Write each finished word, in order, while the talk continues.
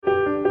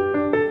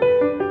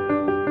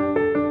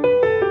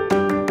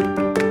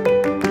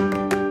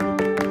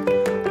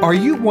Are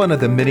you one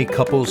of the many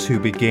couples who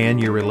began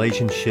your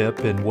relationship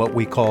in what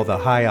we call the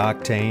high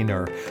octane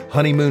or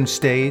honeymoon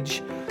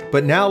stage,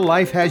 but now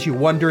life has you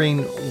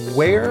wondering,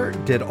 where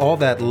did all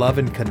that love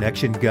and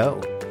connection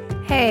go?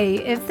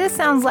 Hey, if this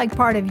sounds like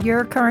part of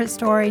your current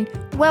story,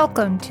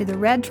 welcome to the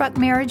Red Truck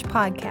Marriage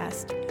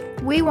Podcast.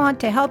 We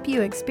want to help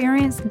you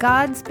experience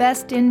God's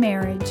best in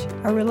marriage,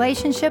 a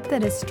relationship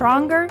that is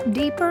stronger,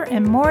 deeper,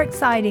 and more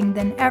exciting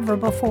than ever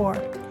before.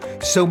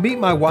 So meet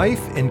my wife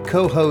and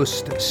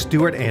co-host,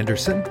 Stuart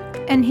Anderson.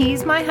 And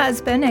he's my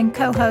husband and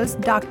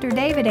co-host, Dr.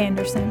 David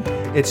Anderson.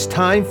 It's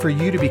time for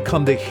you to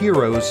become the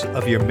heroes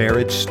of your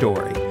marriage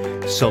story.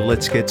 So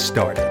let's get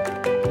started.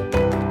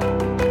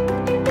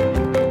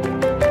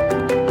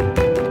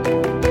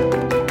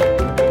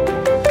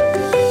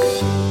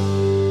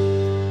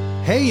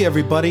 Hey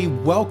everybody,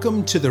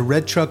 welcome to the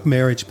Red Truck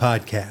Marriage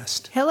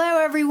Podcast. Hello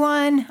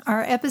everyone.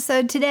 Our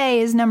episode today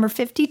is number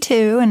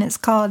 52 and it's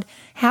called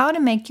How to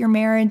Make Your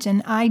Marriage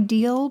an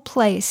Ideal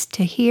Place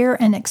to Hear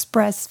and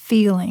Express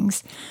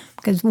Feelings.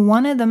 Because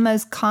one of the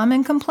most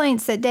common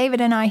complaints that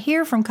David and I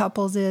hear from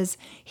couples is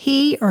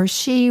he or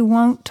she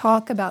won't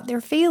talk about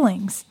their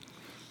feelings.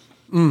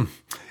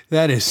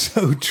 That is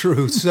so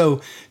true.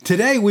 So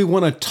today we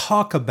want to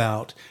talk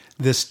about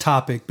this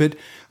topic. But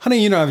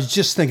honey, I was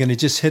just thinking, it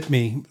just hit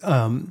me.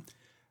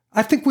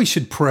 I think we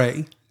should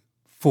pray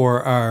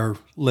for our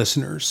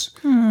listeners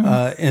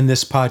in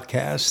this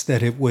podcast,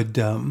 that it would,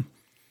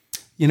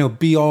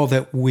 be all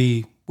that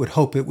we would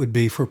hope it would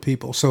be for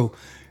people. So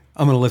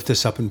I'm going to lift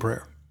this up in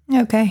prayer.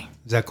 Okay.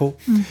 Is that cool?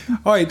 Mm-hmm.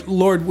 All right,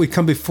 Lord, we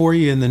come before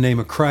you in the name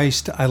of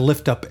Christ. I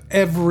lift up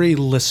every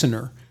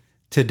listener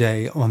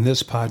today on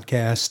this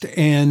podcast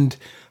and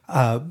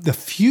the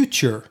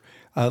future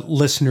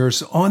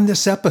listeners on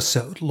this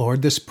episode.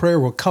 Lord, this prayer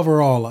will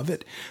cover all of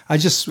it.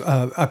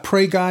 I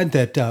pray, God,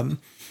 that,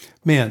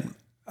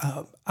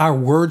 our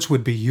words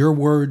would be your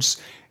words,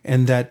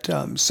 and that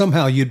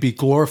somehow you'd be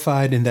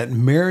glorified, and that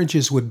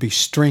marriages would be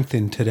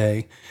strengthened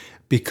today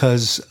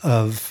because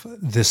of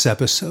this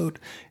episode.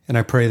 And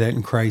I pray that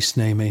in Christ's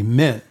name,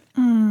 amen.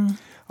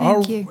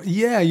 Thank you.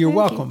 Yeah, you're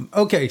welcome.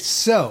 Okay,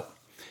 so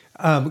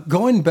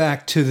going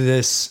back to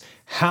this,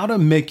 how to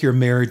make your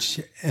marriage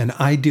an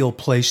ideal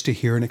place to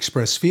hear and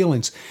express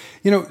feelings.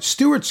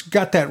 Stuart's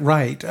got that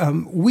right.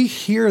 We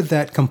hear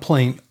that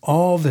complaint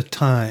all the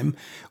time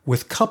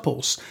with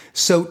couples.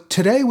 So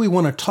today we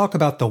want to talk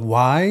about the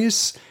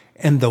whys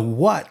and the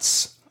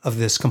whats of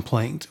this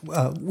complaint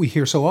we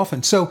hear so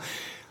often. So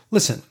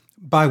listen,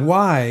 by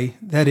why,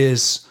 that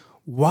is,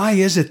 why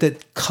is it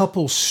that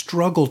couples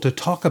struggle to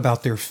talk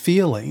about their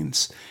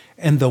feelings?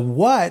 And the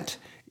what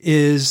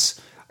is,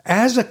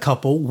 as a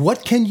couple,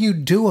 what can you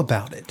do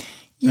about it?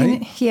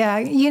 Right?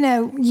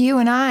 You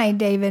and I,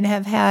 David,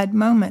 have had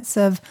moments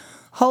of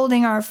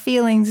holding our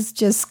feelings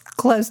just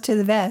close to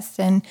the vest.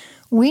 And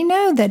we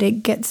know that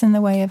it gets in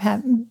the way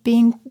of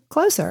being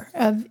closer.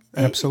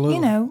 Absolutely.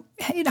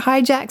 It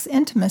hijacks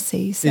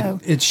intimacy. So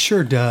it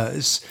sure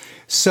does.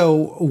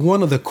 So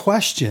one of the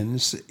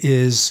questions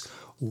is,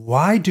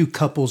 why do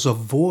couples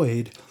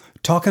avoid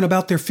talking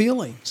about their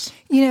feelings?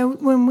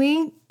 When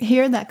we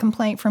hear that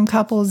complaint from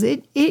couples,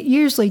 it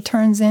usually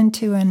turns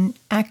into an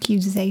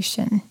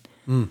accusation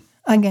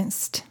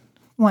against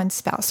one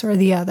spouse or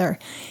the other.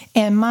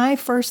 And my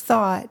first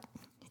thought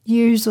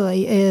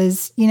usually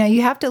is,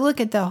 you have to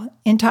look at the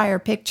entire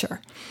picture.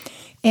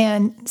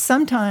 And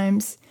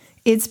sometimes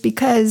it's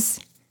because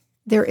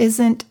there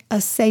isn't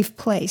a safe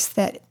place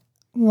that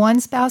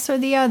one spouse or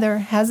the other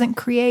hasn't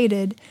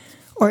created,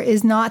 or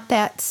is not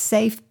that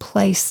safe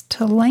place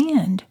to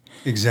land.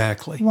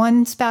 Exactly.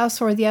 One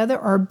spouse or the other,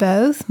 or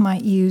both,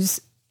 might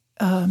use,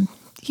 a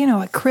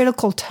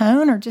critical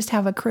tone or just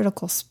have a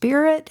critical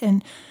spirit,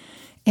 and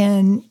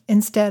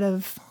instead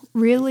of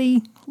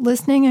really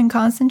listening and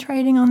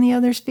concentrating on the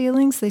other's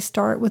feelings, they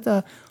start with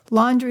a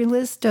laundry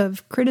list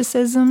of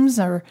criticisms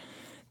or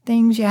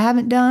things you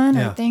haven't done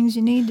or things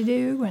you need to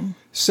do. And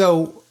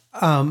so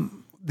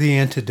the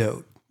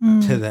antidote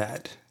to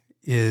that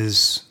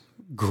is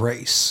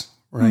grace,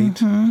 right?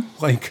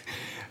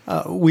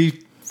 Mm-hmm.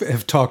 We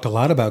have talked a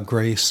lot about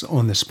grace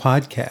on this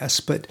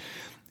podcast, but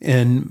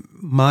in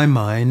my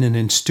mind and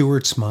in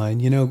Stuart's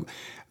mind,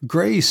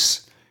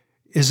 grace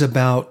is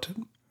about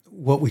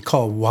what we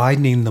call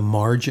widening the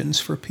margins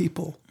for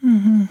people.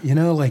 Mm-hmm.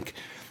 Like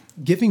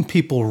giving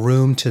people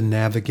room to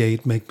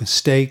navigate, make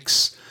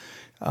mistakes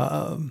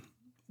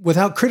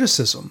without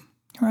criticism.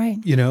 Right.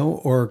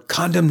 Or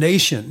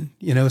condemnation,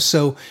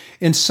 So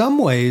in some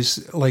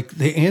ways, like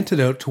the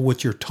antidote to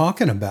what you're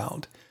talking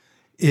about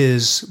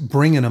is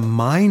bringing a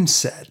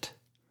mindset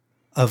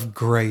of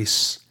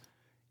grace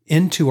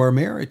into our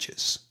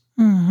marriages.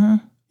 Mm-hmm.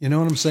 You know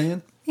what I'm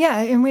saying?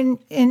 Yeah,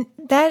 and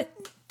that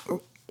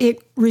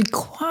it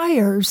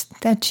requires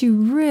that you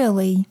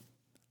really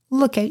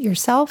look at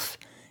yourself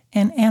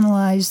and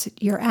analyze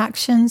your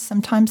actions.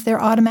 Sometimes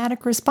they're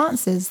automatic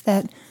responses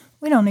that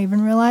we don't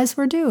even realize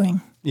we're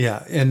doing.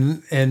 Yeah,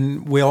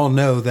 and we all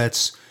know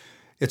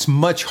it's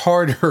much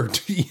harder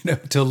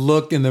to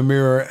look in the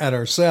mirror at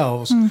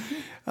ourselves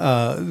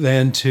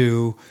than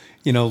to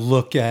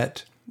look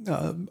at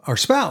our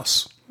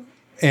spouse.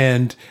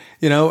 And,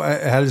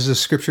 how does the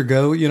scripture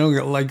go?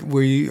 Like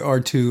we are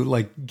to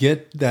like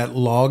get that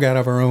log out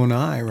of our own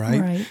eye,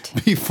 right?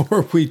 Right.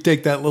 Before we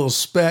take that little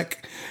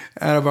speck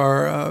out of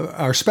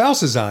our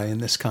spouse's eye in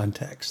this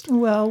context.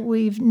 Well,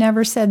 we've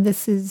never said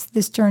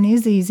this journey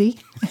is easy.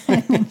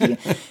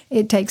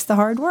 It takes the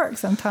hard work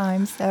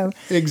sometimes. So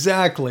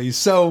exactly.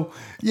 So,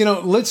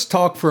 let's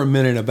talk for a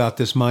minute about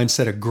this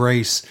mindset of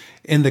grace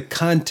in the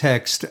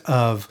context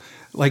of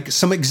like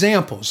some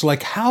examples.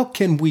 Like how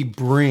can we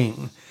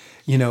bring,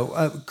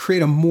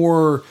 create a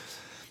more,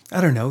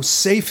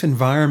 safe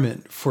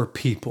environment for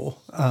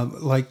people?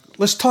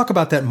 Let's talk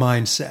about that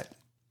mindset.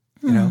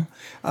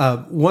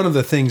 One of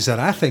the things that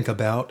I think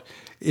about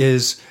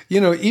is,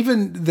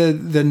 even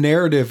the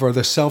narrative or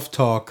the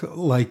self-talk,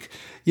 like,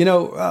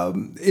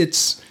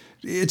 it's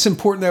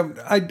important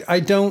that I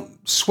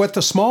don't sweat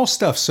the small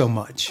stuff so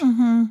much.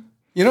 Mm-hmm.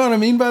 You know what I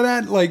mean by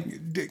that?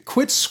 Like,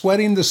 quit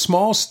sweating the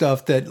small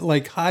stuff that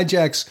like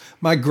hijacks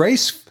my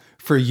grace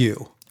for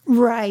you.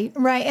 Right.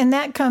 And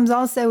that comes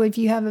also if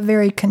you have a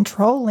very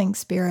controlling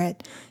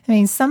spirit. I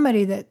mean,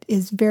 somebody that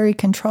is very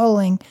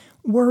controlling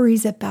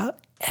worries about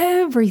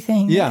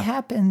everything that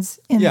happens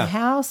in the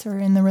house or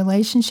in the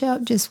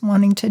relationship, just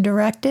wanting to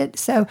direct it.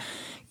 So,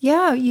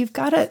 you've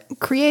got to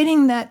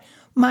creating that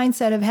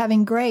mindset of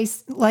having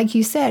grace, like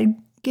you said,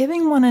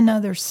 giving one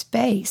another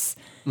space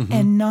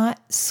and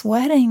not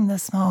sweating the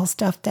small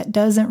stuff that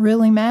doesn't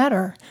really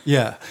matter.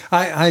 Yeah,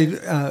 I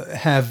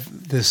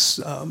have this.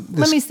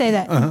 Let me say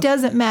that it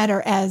doesn't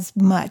matter as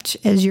much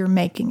as you're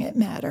making it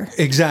matter.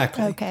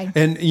 Exactly. Okay.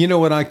 And you know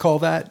what I call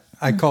that?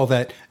 I call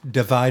that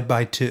divide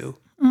by two.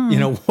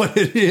 What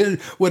it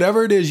is,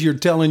 whatever it is you're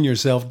telling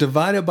yourself,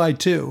 divide it by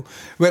two.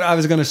 But I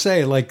was going to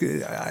say, like,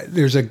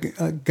 there's a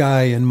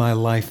guy in my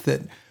life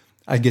that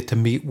I get to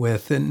meet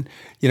with, and,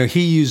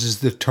 he uses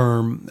the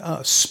term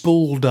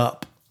spooled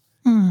up,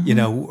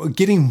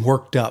 getting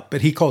worked up,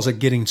 but he calls it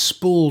getting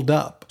spooled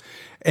up.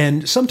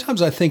 And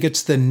sometimes I think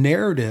it's the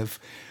narrative.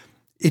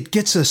 It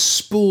gets us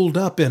spooled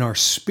up in our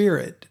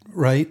spirit,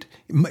 right?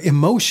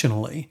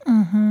 Emotionally.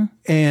 Mm-hmm.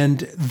 And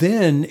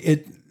then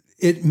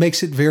it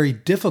makes it very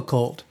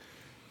difficult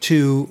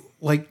to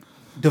like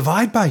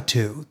divide by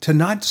two, to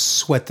not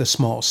sweat the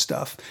small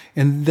stuff.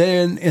 And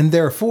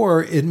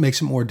therefore it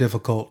makes it more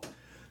difficult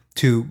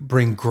to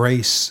bring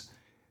grace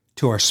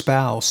to our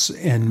spouse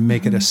and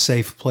make it a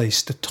safe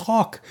place to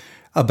talk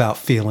about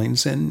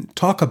feelings and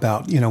talk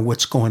about,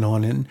 what's going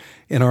on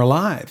in our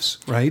lives.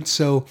 Right.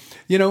 So,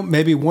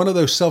 maybe one of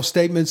those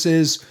self-statements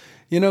is,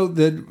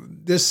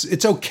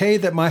 it's okay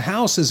that my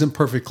house isn't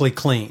perfectly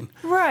clean.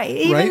 Right.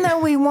 Even though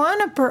we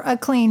want a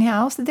clean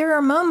house, there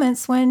are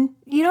moments when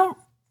you don't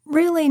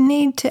really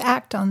need to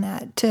act on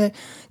that, to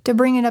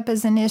bring it up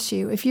as an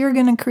issue. If you're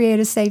going to create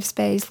a safe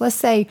space, let's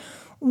say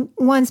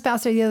one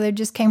spouse or the other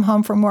just came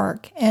home from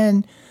work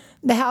and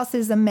the house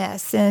is a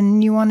mess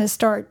and you want to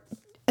start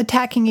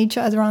attacking each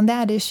other on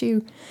that issue.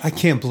 I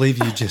can't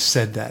believe you just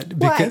said that.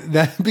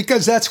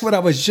 Because that's what I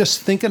was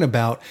just thinking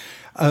about.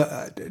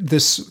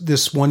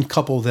 This one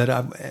couple that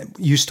I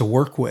used to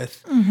work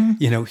with,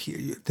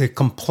 the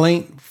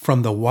complaint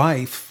from the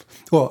wife,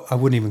 well, I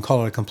wouldn't even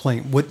call it a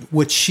complaint.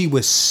 What she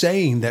was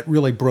saying that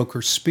really broke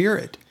her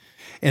spirit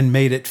and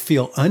made it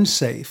feel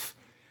unsafe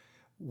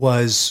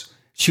was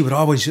she would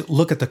always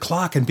look at the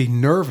clock and be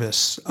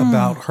nervous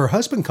about her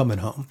husband coming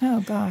home.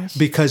 Oh, gosh.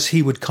 Because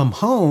he would come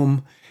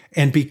home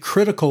and be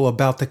critical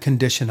about the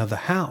condition of the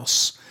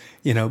house.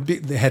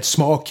 They had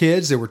small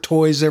kids, there were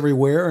toys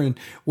everywhere and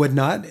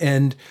whatnot.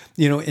 And,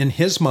 in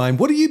his mind,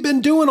 what have you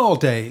been doing all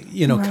day,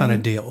 Right. kind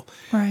of deal.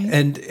 Right.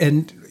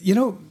 And,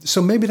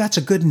 so maybe that's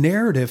a good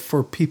narrative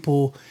for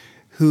people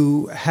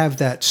who have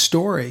that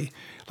story.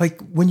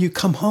 Like when you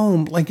come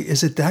home, like,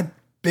 is it that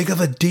big of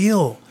a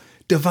deal?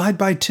 Divide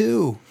by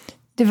two.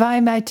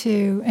 Divide by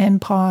two and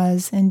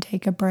pause and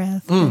take a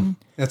breath.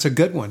 That's a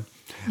good one.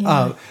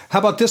 Yeah. How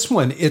about this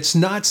one? It's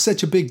not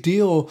such a big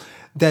deal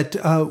that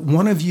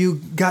one of you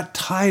got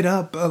tied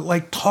up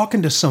like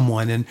talking to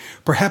someone and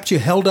perhaps you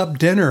held up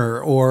dinner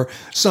or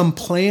some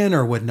plan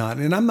or whatnot.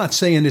 And I'm not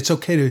saying it's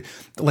okay to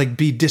like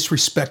be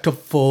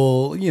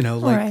disrespectful,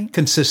 Right.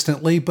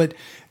 consistently, but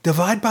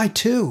divide by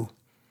two.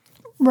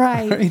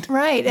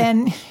 Right.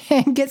 And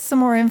get some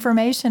more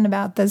information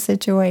about the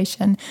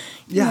situation,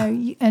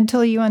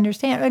 until you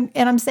understand.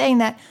 And I'm saying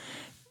that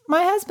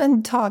my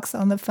husband talks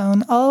on the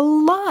phone a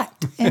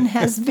lot and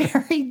has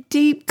very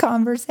deep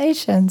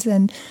conversations.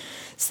 And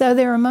so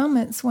there are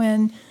moments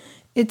when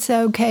it's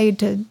okay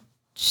to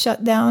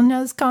shut down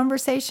those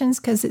conversations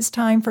because it's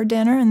time for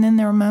dinner. And then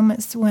there are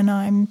moments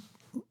when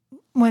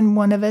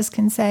one of us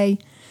can say,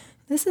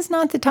 this is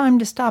not the time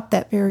to stop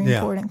that very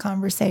important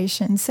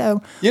conversation.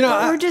 So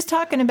what we're just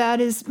talking about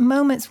is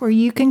moments where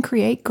you can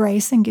create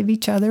grace and give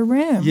each other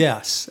room.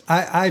 Yes.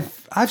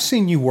 I've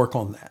seen you work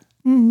on that.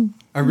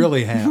 I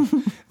really have.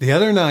 The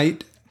other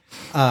night,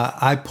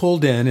 I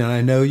pulled in, and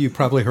I know you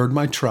probably heard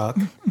my truck,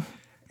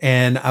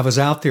 And I was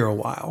out there a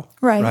while,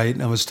 right?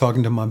 And I was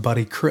talking to my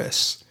buddy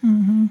Chris,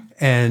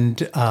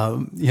 and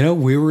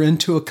we were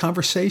into a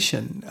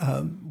conversation,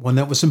 one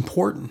that was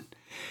important.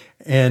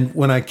 And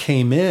when I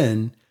came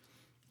in,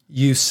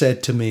 you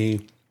said to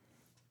me,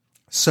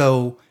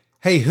 "So,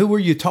 hey, who were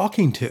you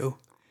talking to?"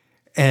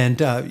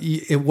 And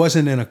it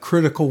wasn't in a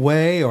critical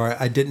way, or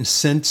I didn't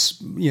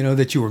sense,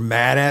 that you were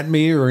mad at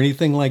me or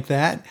anything like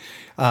that.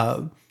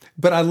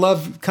 But I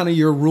love kind of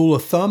your rule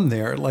of thumb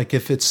there. Like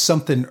if it's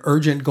something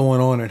urgent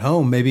going on at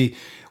home, maybe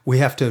we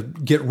have to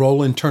get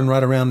rolling, turn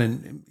right around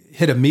and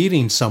hit a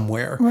meeting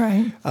somewhere,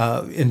 right?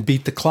 And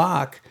beat the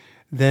clock.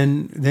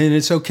 Then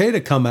it's okay to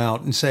come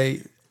out and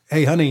say,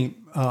 "Hey, honey,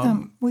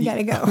 we got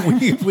to go.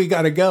 we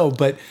got to go."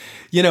 But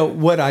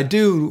what I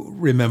do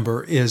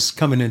remember is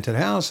coming into the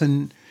house,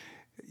 and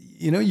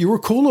you were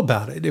cool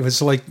about it. It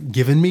was like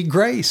giving me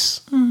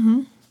grace.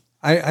 Mm-hmm.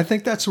 I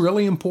think that's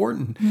really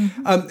important.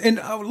 And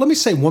let me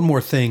say one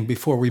more thing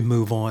before we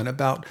move on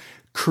about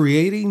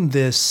creating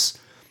this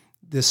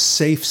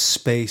safe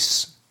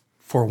space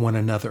for one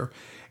another.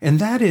 And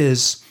that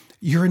is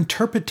your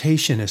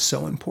interpretation is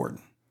so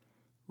important,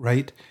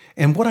 right?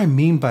 And what I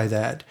mean by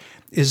that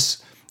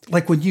is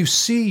like when you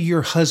see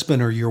your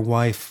husband or your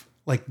wife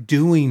like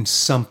doing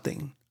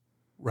something,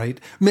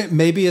 right?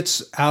 Maybe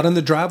it's out in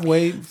the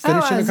driveway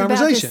finishing a conversation. I was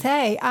about to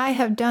say, I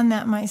have done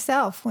that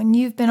myself. When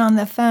you've been on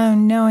the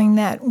phone knowing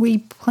that we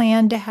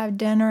planned to have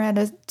dinner at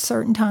a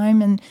certain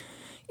time and,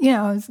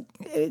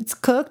 it's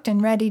cooked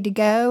and ready to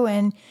go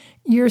and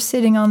you're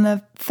sitting on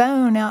the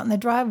phone out in the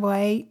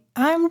driveway,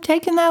 I'm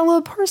taking that a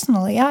little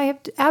personally. I have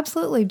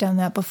absolutely done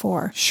that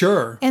before.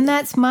 Sure. And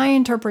that's my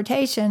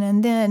interpretation.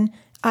 And then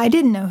I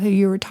didn't know who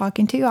you were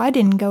talking to. I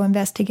didn't go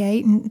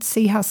investigate and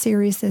see how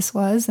serious this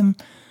was. And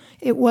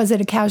was it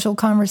a casual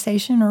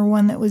conversation or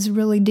one that was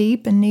really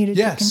deep and needed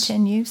to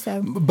continue?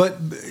 So, but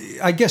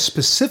I guess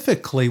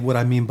specifically what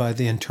I mean by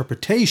the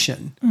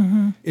interpretation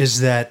is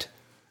that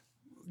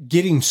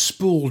getting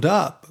spooled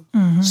up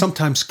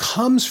sometimes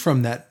comes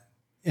from that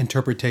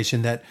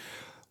interpretation that,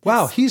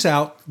 wow, he's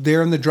out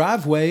there in the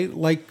driveway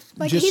like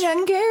just, he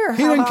doesn't care.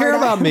 He doesn't care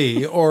about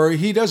me, or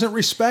he doesn't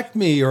respect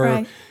me, or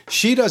right.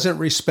 she doesn't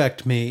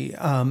respect me.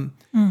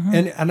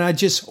 And I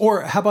just,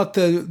 or how about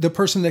the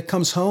person that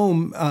comes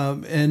home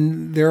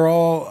and they're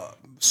all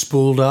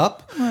spooled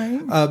up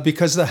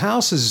because the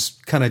house is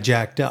kind of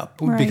jacked up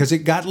because it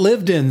got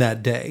lived in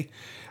that day.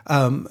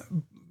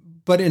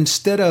 But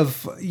instead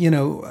of,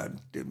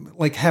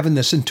 like having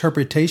this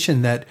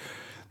interpretation that,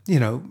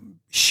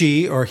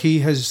 she or he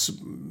has,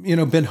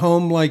 been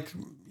home like,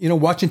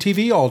 watching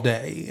TV all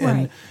day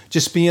and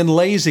just being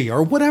lazy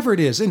or whatever it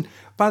is. And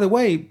by the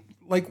way,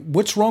 like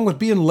what's wrong with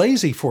being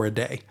lazy for a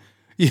day?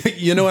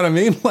 You know what I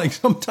mean? Like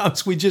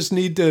sometimes we just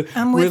need to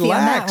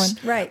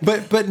relax, right?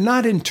 But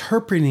not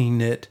interpreting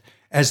it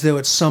as though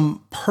it's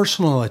some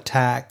personal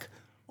attack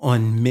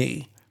on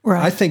me.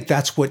 Right. I think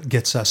that's what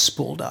gets us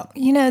spooled up.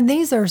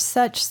 These are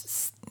such,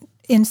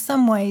 in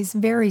some ways,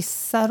 very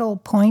subtle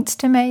points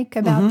to make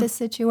about this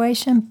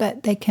situation,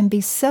 but they can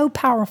be so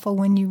powerful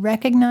when you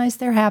recognize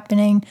they're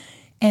happening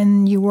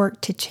and you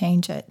work to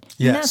change it.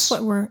 Yes. And that's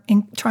what we're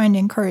trying to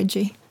encourage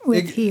you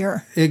with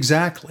here.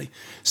 Exactly.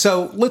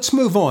 So let's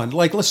move on.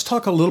 Like, let's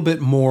talk a little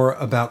bit more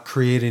about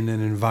creating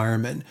an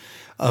environment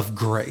of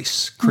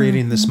grace,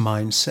 creating this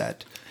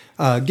mindset.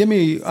 Give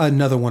me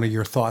another one of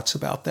your thoughts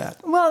about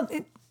that. Well,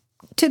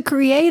 to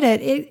create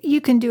it, you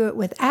can do it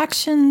with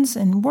actions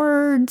and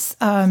words.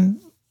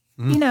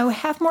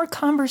 Have more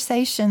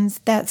conversations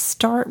that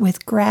start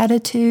with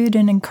gratitude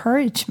and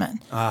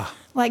encouragement.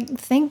 Like,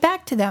 think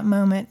back to that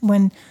moment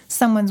when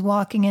someone's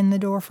walking in the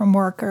door from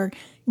work or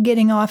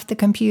getting off the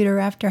computer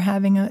after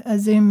having a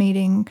Zoom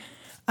meeting.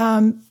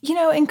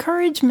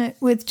 Encouragement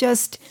with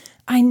just,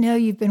 I know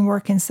you've been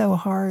working so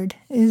hard.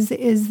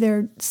 Is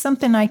there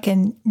something I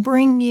can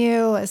bring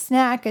you, a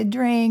snack, a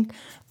drink?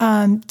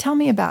 Tell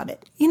me about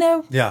it.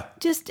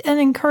 Just an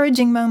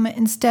encouraging moment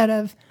instead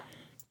of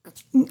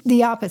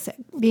the opposite,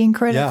 being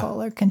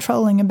critical or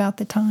controlling about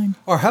the time.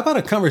 Or how about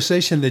a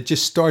conversation that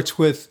just starts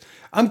with,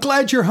 I'm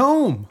glad you're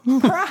home.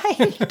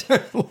 Right.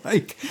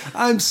 Like,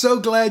 I'm so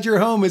glad you're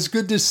home. It's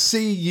good to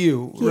see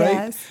you. Right.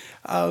 Yes.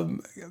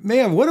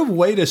 Man, what a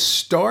way to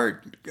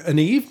start an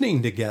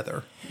evening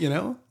together,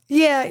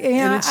 Yeah.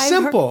 And it's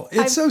simple.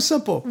 It's so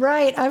simple.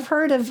 Right. I've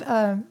heard of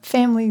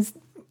families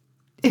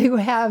who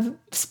have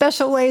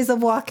special ways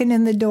of walking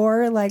in the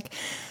door. Like,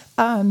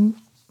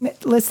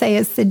 let's say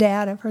it's the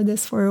dad. I've heard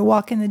this where we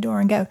walk in the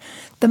door and go,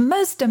 the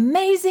most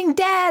amazing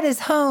dad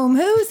is home.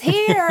 Who's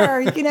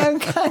here?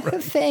 Kind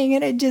of thing.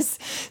 And it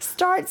just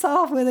starts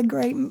off with a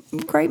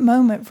great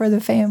moment for the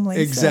family.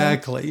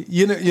 Exactly.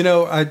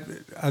 So.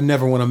 I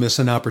never want to miss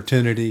an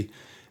opportunity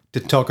to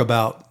talk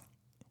about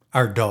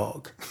our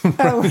dog.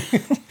 Oh.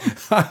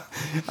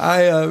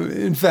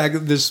 In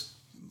fact, this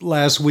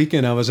last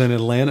weekend I was in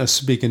Atlanta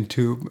speaking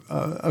to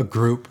a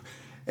group,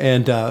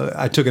 and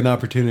I took an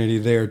opportunity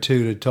there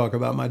too to talk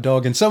about my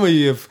dog. And some of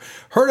you have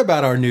heard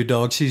about our new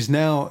dog. She's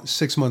now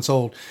 6 months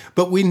old,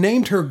 but we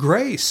named her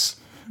Grace.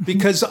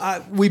 because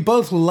we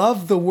both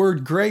love the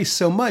word grace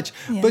so much,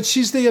 but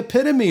she's the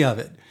epitome of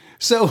it.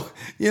 So,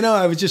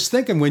 I was just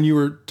thinking when you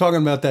were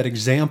talking about that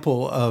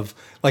example of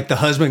like the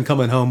husband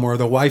coming home or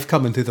the wife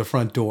coming through the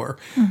front door,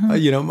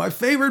 my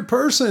favorite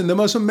person, the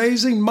most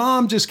amazing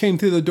mom just came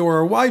through the door,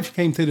 or wife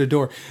came through the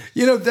door.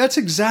 That's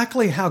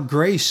exactly how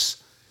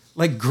grace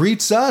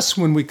greets us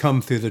when we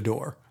come through the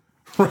door,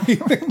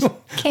 right?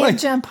 Can't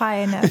jump high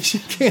enough. She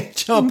can't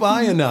jump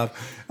high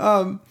enough.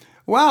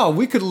 Wow,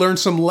 we could learn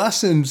some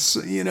lessons,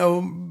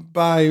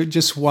 by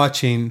just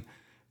watching,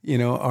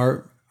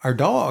 our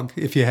dog,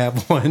 if you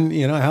have one,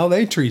 how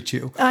they treat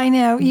you. I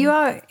know.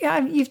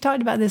 You've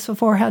talked about this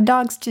before, how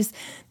dogs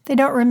they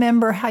don't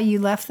remember how you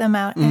left them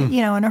out, in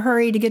a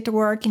hurry to get to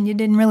work and you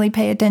didn't really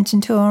pay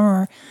attention to them,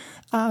 or,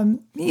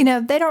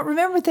 they don't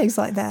remember things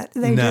like that.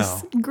 They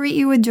just greet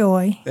you with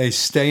joy. They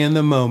stay in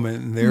the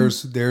moment. And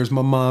there's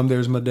my mom,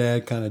 there's my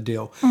dad kind of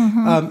deal.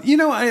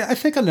 I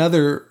think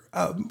another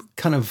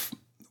kind of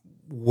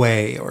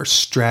way or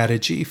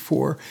strategy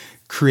for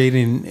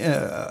creating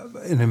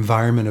an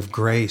environment of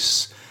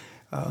grace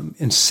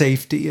and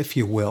safety, if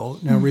you will.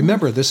 Now,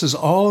 remember, this is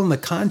all in the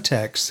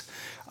context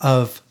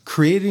of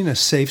creating a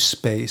safe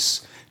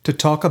space to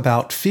talk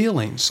about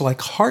feelings like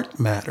heart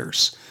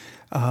matters.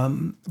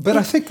 But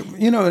I think,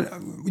 you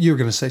were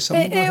going to say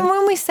something. And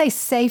when we say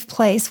safe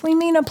place, we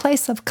mean a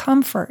place of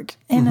comfort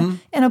and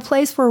a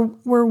place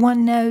where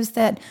one knows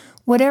that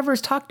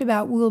whatever's talked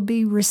about will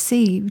be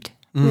received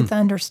with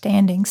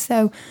understanding.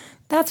 So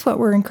that's what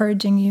we're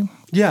encouraging you.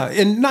 Yeah,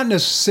 and not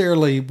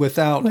necessarily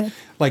without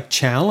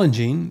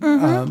challenging,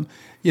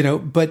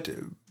 but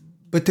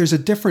there's a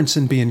difference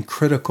in being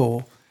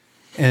critical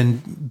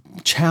and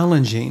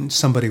challenging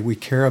somebody we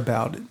care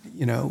about,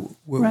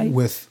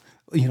 with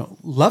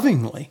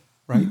lovingly,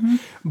 right?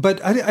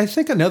 But I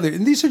think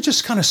and these are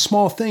just kind of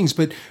small things,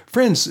 but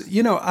friends,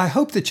 I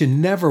hope that you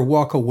never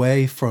walk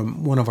away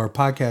from one of our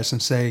podcasts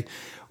and say,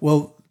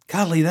 well,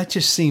 golly, that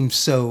just seems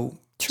so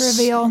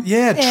trivial.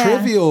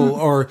 Trivial.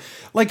 Or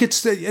like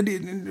it's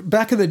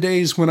back in the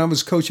days when I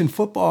was coaching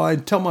football,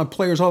 I'd tell my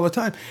players all the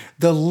time,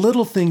 the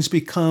little things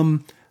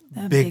become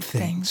the big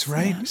things,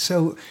 right? Yeah.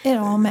 So it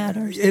all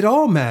matters. It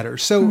all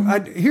matters. So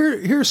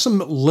here's some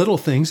little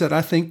things that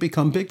I think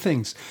become big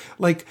things.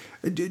 Like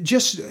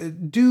just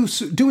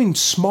doing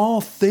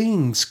small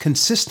things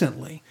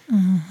consistently.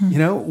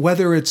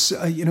 Whether it's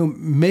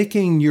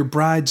making your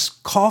bride's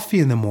coffee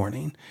in the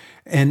morning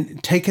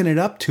and taking it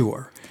up to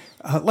her.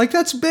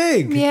 That's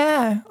big.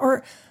 Yeah.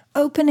 Or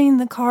opening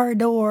the car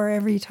door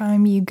every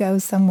time you go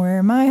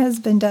somewhere. My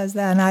husband does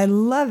that, and I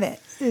love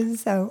it.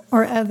 So,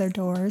 or other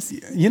doors.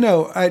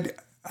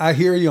 I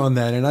hear you on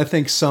that, and I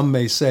think some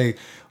may say,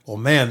 well,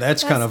 man,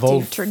 that's kind of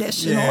old,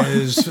 traditional. Yeah,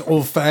 it's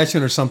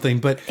old-fashioned or something.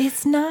 But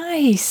it's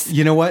nice.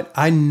 You know what?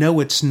 I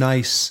know it's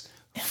nice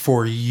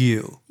for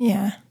you.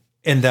 Yeah.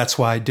 And that's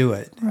why I do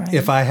it. Right.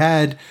 If I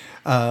had...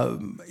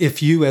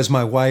 if you, as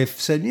my wife,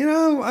 said,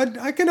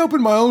 I can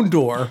open my own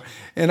door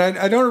and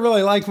I don't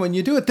really like when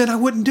you do it, then I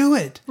wouldn't do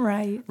it.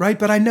 Right. Right.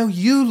 But I know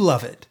you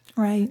love it.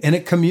 Right. And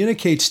it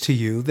communicates to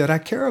you that I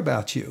care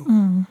about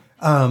you.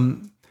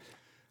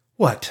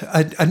 What?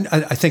 I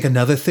think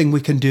another thing we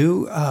can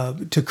do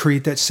to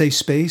create that safe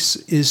space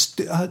is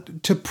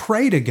to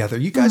pray together.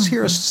 You guys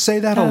hear us say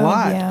that a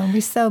lot. Yeah,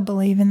 we so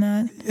believe in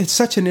that. It's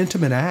such an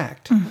intimate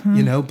act,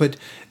 but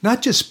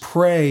not just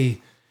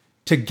pray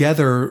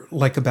together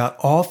about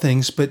all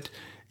things, but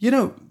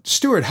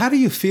Stuart, how do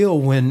you feel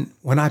when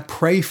I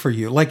pray for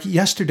you? Like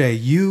yesterday,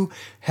 you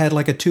had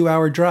a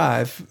 2-hour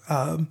drive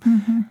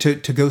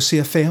to go see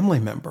a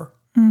family member,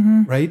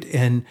 right?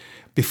 And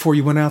before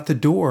you went out the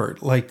door,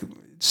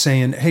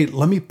 saying, "Hey,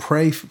 let me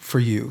pray for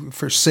you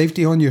for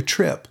safety on your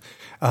trip."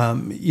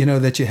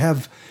 That you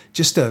have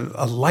just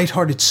a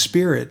lighthearted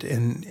spirit,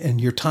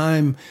 and your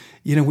time,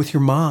 with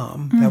your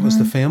mom, that was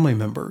the family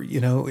member,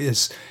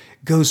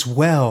 goes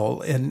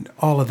well and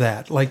all of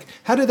that.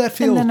 How did that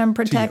feel? And then I'm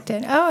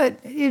protected. Oh,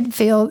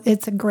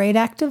 it's a great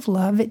act of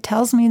love. It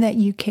tells me that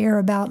you care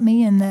about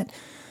me and that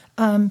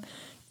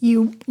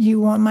you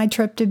want my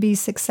trip to be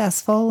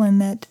successful and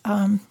that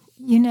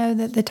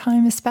that the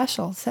time is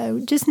special. So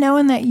just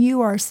knowing that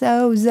you are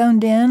so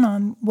zoned in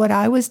on what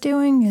I was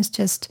doing is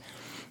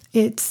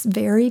it's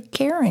very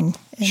caring.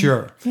 And,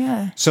 sure.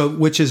 Yeah. So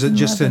which is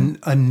just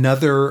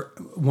another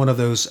one of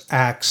those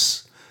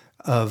acts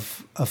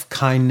of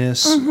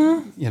kindness,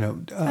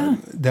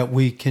 that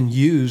we can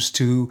use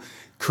to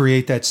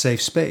create that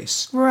safe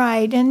space.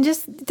 Right. And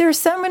there's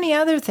so many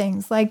other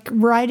things like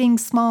writing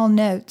small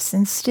notes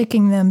and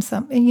sticking them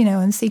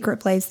in secret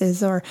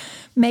places, or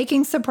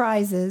making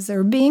surprises,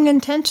 or being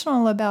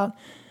intentional about,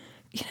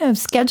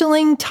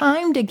 scheduling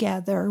time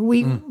together.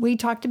 We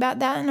talked about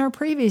that in our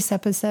previous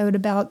episode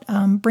about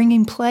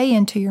bringing play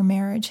into your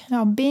marriage.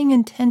 Now, being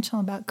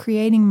intentional about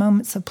creating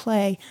moments of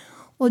play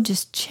will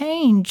just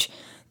change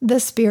the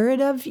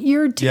spirit of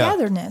your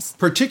togetherness. Yeah.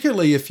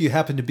 Particularly if you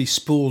happen to be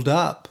spooled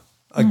up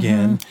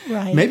again.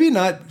 Right. Maybe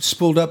not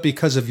spooled up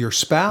because of your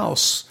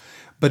spouse,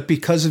 but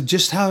because of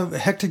just how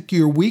hectic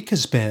your week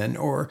has been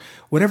or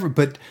whatever.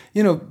 But,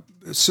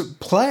 so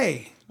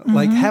play.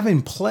 Like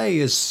having play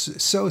is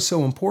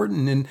so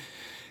important. And,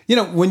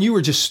 when you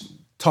were just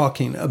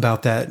talking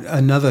about that,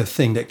 another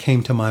thing that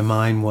came to my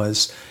mind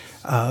was,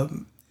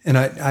 and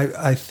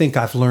I think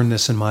I've learned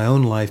this in my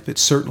own life, but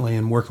certainly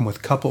in working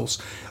with couples,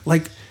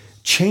 like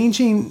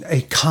changing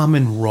a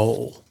common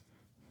role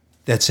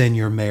that's in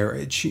your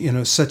marriage,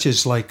 such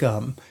as like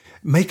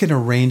making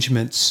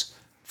arrangements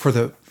for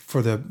the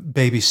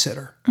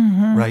babysitter,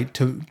 right?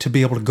 To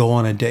be able to go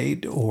on a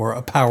date or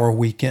a power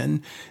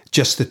weekend,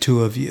 just the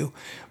two of you.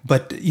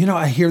 But,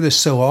 I hear this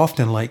so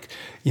often, like,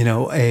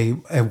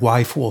 a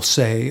wife will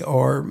say,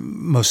 or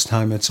most of the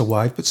time it's a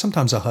wife, but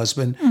sometimes a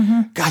husband,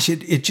 gosh,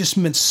 it just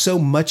meant so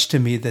much to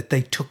me that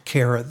they took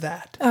care of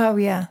that. Oh,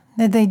 yeah.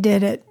 That they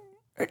did it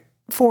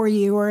for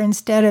you or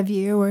instead of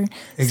you or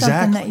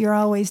something that you're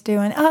always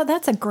doing. Oh,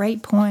 that's a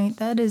great point.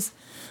 That's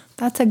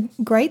a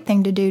great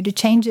thing to do, to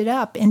change it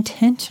up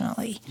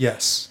intentionally.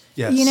 Yes.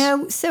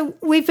 So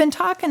we've been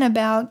talking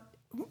about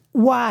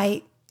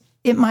why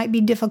it might be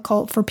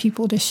difficult for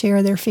people to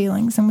share their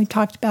feelings. And we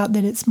talked about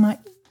that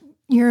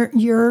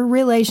your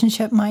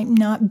relationship might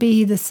not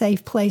be the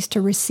safe place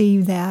to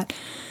receive that.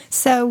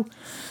 So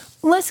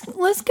let's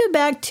go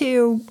back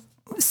to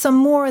some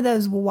more of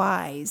those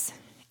whys.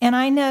 And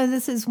I know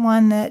this is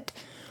one that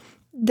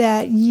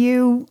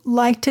you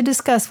like to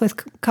discuss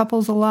with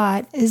couples a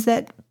lot, is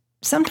that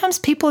sometimes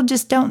people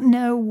just don't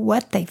know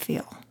what they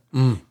feel.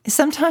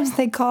 Sometimes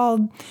they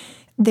call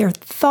their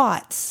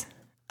thoughts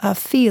a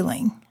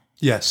feeling.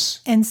 Yes.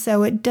 And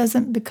so it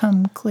doesn't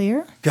become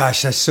clear.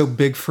 Gosh, that's so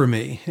big for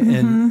me.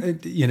 And,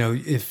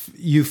 if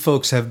you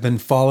folks have been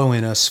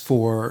following us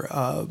for,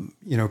 a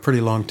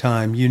pretty long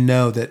time, you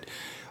know that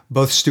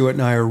both Stuart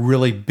and I are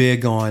really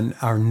big on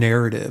our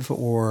narrative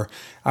or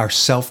our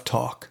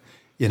self-talk,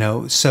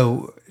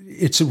 so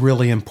it's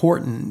really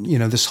important,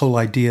 this whole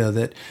idea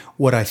that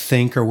what I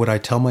think or what I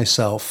tell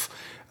myself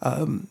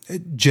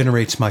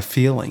generates my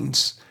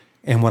feelings.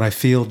 And what I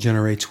feel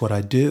generates what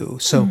I do.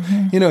 So,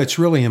 it's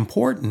really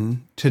important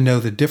to know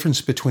the difference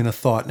between a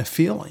thought and a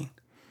feeling.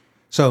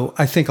 So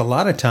I think a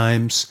lot of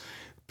times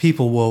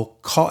people will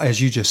call, as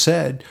you just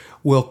said,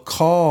 will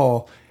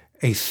call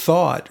a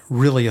thought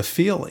really a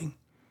feeling.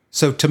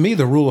 So to me,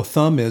 the rule of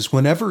thumb is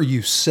whenever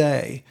you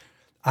say,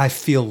 I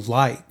feel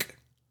like,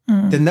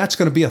 then that's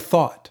going to be a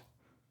thought,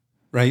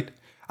 right?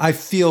 I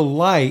feel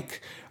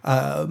like,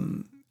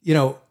 I'm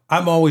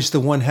always the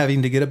one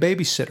having to get a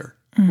babysitter.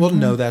 Well,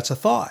 no, that's a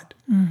thought.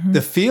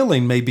 The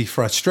feeling may be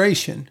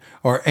frustration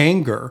or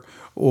anger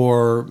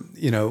or,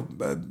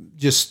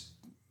 just,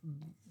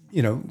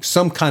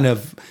 some kind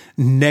of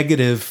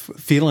negative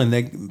feeling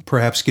that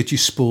perhaps gets you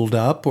spooled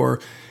up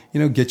or,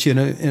 get you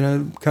in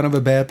a kind of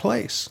a bad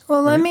place.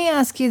 Well, let me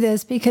ask you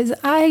this, because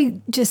I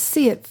just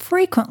see it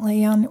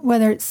frequently on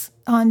whether it's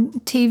on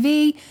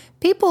TV.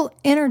 People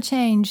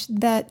interchange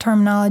that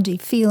terminology,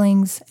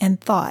 feelings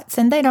and thoughts,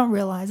 and they don't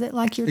realize it,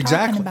 like you're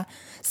talking about.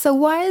 So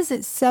why is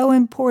it so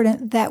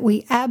important that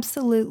we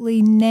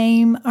absolutely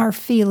name our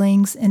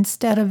feelings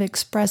instead of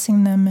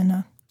expressing them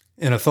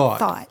in a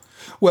thought?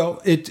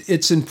 Well,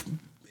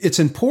 it's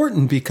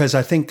important because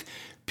I think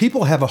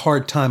people have a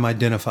hard time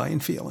identifying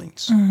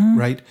feelings,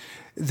 right?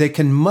 They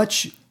can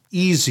much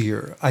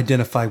easier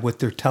identify what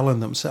they're telling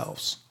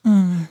themselves.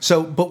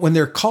 So, but when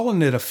they're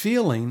calling it a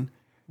feeling,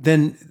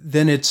 then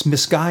it's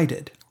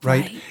misguided,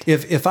 right?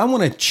 If I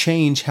want to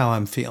change how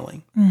I'm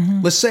feeling,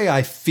 let's say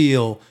I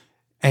feel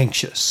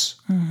anxious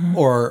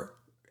or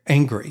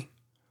angry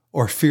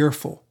or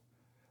fearful.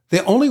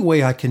 The only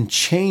way I can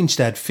change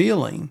that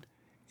feeling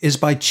is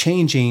by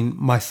changing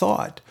my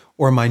thought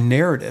or my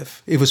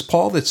narrative. It was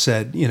Paul that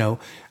said,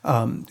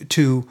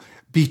 to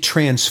be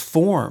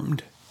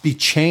transformed, be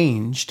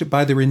changed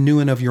by the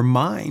renewing of your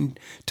mind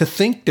to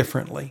think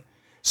differently.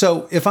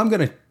 So if I'm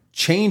going to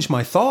change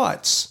my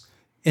thoughts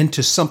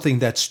into something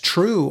that's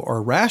true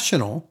or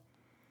rational,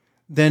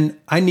 then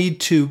I need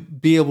to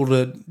be able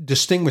to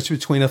distinguish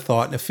between a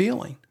thought and a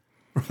feeling.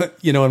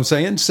 You know what I'm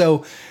saying?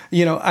 So,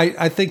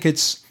 I think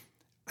it's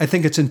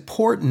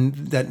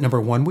important that,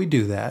 number one, we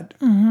do that.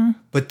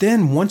 But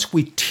then once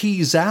we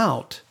tease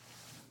out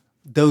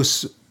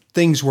those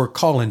things we're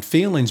calling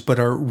feelings but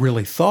are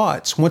really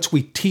thoughts, once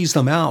we tease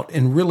them out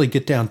and really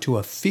get down to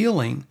a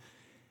feeling,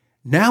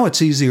 now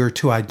it's easier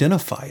to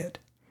identify it.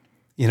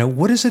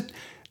 What is it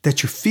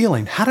that you're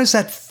feeling? How does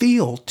that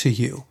feel to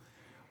you?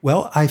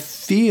 Well, I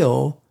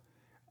feel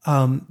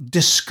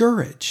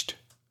discouraged,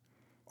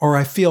 or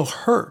I feel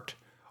hurt,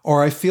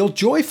 or I feel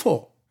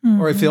joyful,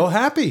 or I feel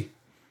happy.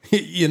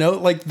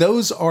 Like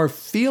those are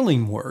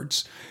feeling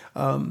words.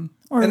 Or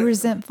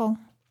resentful.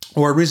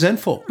 Or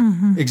resentful.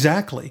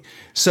 Exactly.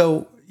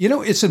 So,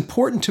 it's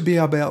important to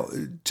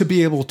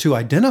be able to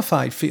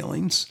identify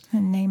feelings.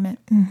 And name it.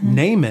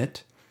 Name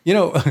it.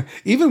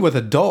 Even with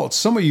adults,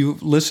 some of you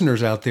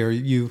listeners out there,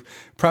 you've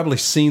probably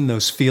seen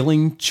those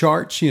feeling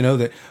charts,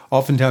 that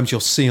oftentimes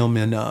you'll see them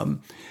in, a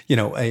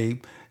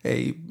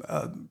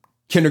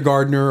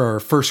kindergartner or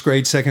first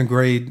grade, second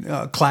grade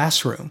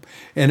classroom.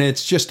 And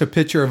it's just a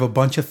picture of a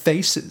bunch of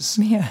faces,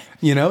 Yeah.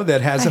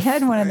 That has I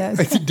had one of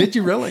those. Did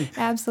you really?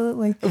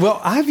 Absolutely.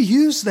 Well, I've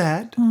used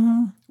that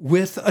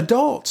with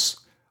adults.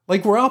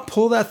 Like where I'll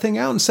pull that thing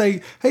out and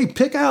say, hey,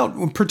 pick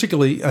out,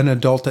 particularly an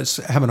adult that's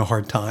having a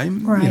hard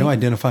time, Right.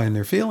 identifying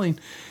their feeling.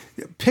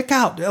 Pick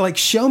out, like,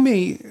 show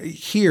me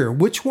here,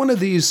 which one of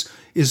these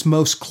is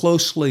most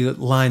closely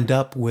lined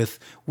up with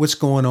what's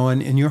going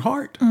on in your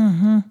heart.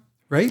 Mm-hmm.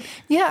 Right?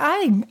 Yeah,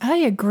 I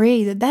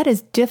agree that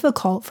is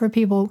difficult for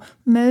people.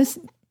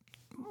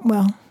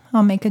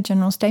 I'll make a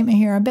general statement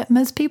here. I bet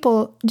most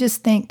people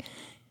just think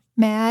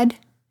mad,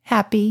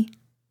 happy,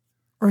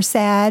 or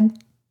sad.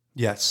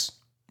 Yes.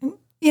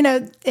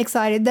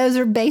 Excited. Those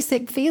are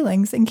basic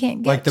feelings and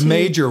can't get like the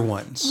major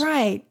ones.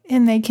 Right.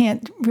 And they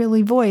can't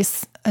really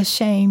voice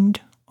ashamed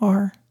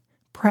or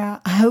proud,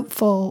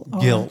 hopeful.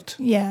 Or, guilt.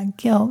 Yeah,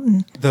 guilt.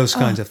 And those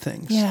kinds of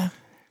things. Yeah.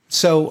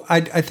 So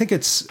I think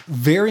it's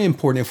very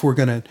important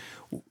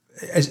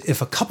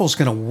if a couple's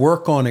going to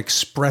work on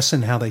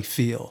expressing how they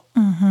feel,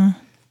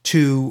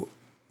 to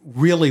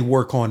really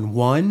work on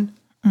one,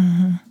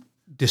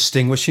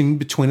 distinguishing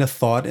between a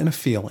thought and a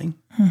feeling,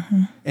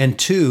 and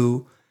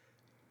two,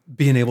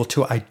 being able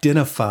to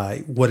identify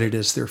what it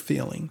is they're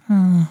feeling.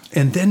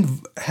 And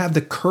then have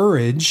the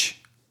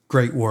courage,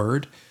 great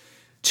word,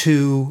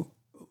 to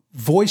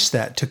voice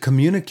that, to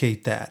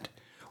communicate that,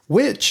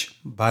 which,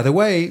 by the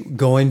way,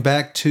 going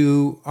back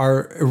to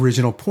our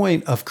original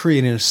point of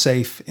creating a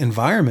safe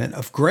environment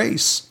of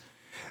grace,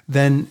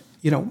 then,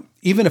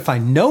 even if I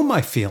know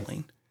my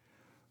feeling,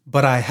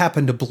 but I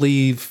happen to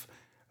believe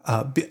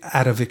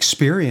out of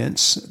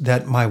experience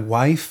that my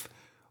wife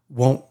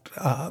won't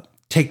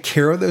take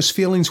care of those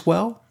feelings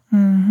well,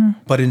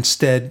 but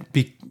instead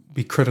be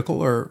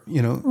critical or,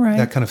 Right.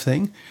 that kind of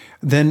thing,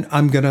 then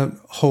I'm going to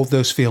hold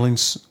those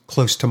feelings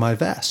close to my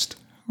vest.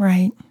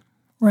 Right.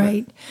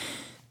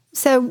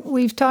 So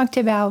we've talked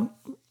about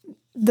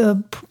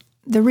the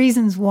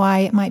reasons why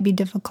it might be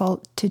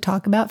difficult to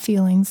talk about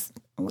feelings.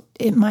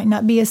 It might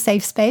not be a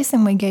safe space,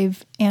 and we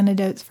gave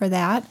antidotes for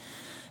that.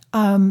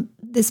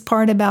 This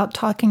part about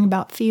talking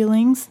about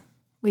feelings,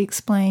 we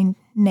explained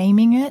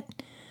naming it.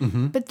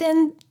 But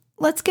then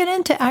let's get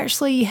into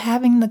actually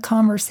having the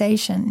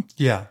conversation.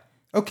 Yeah.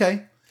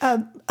 Okay.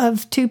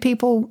 Of two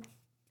people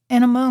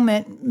in a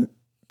moment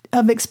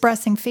of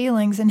expressing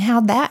feelings and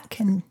how that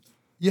can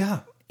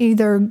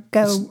either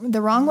go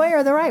the wrong way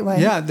or the right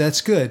way. Yeah,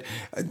 that's good.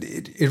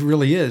 It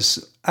really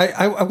is.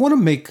 I want to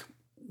make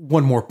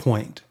one more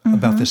point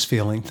about this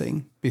feeling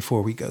thing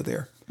before we go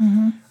there.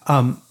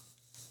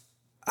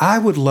 I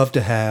would love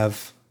to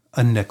have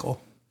a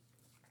nickel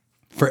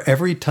for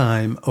every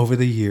time over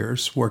the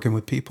years working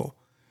with people,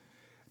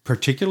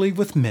 particularly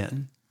with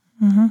men.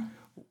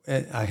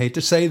 I hate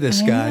to say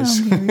this, guys.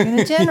 You're going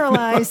to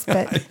generalize,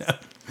 but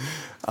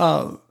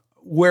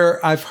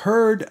where I've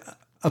heard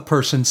a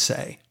person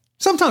say,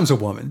 sometimes a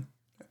woman,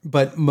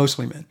 but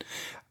mostly men,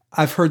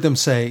 I've heard them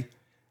say,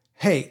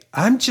 hey,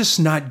 I'm just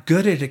not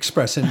good at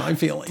expressing my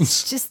feelings.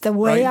 It's just the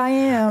way I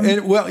am.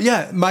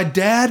 And my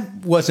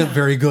dad wasn't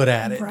very good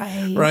at it.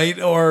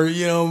 Right. Or,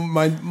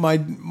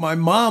 my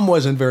mom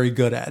wasn't very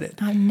good at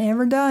it. I've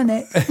never done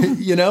it.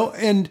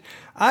 And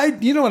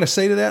what I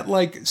say to that?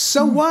 Like,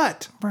 so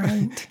what?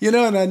 Right.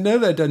 And I know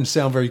that doesn't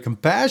sound very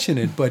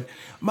compassionate, but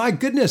my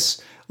goodness,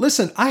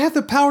 listen, I have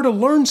the power to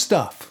learn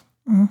stuff.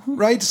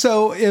 Right.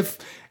 So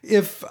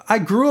if I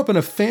grew up in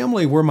a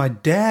family where my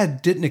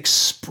dad didn't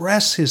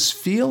express his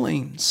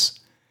feelings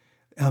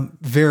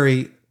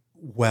very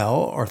well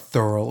or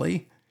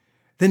thoroughly,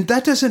 then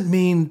that doesn't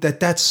mean that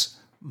that's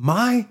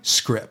my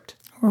script.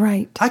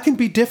 Right. I can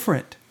be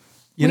different.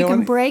 We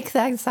can break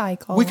that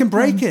cycle. We can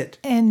break it.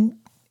 And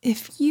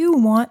if you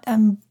want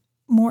a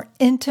more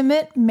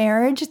intimate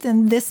marriage,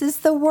 then this is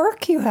the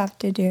work you have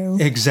to do.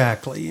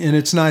 Exactly. And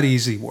it's not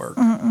easy work.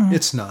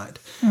 It's not.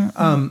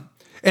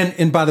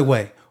 And by the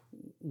way,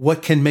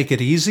 what can make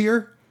it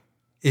easier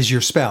is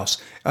your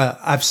spouse.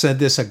 I've said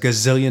this a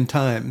gazillion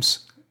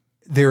times.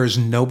 There is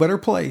no better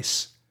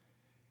place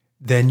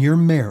than your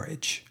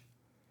marriage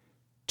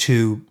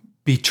to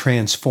be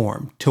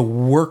transformed, to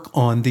work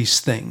on these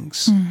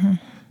things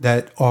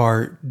that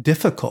are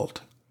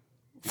difficult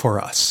for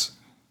us.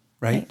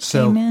 Right.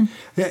 So, Amen.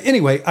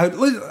 Anyway, I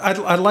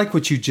like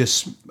what you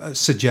just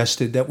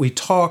suggested, that we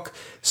talk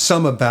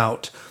some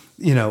about,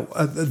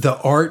 the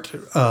art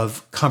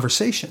of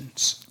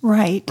conversations.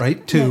 Right.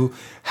 Right.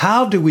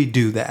 How do we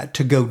do that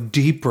to go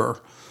deeper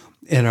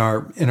in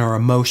our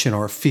emotion,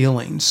 our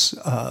feelings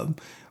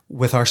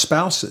with our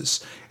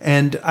spouses?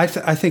 And I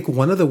think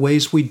one of the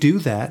ways we do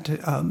that,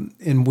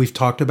 and we've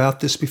talked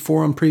about this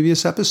before on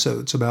previous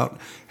episodes about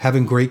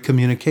having great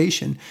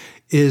communication,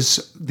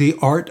 is the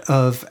art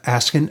of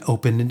asking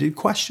open-ended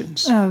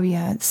questions. Oh,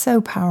 yeah. It's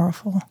so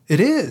powerful. It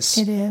is.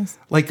 It is.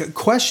 Like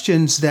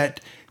questions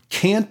that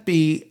can't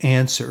be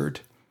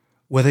answered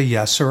with a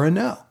yes or a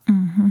no.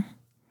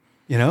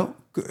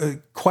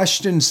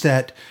 Questions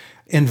that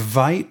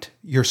invite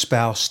your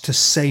spouse to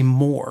say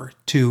more,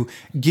 to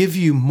give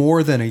you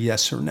more than a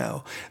yes or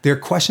no. There are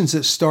questions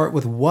that start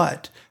with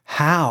what,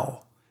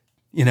 how,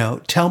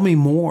 tell me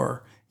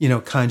more,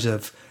 kinds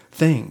of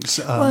things.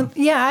 Well,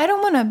 yeah, I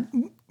don't want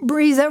to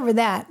breeze over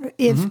that.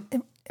 If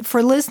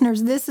for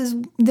listeners,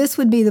 this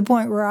would be the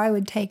point where I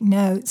would take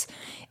notes.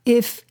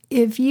 If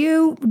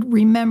you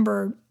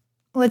remember,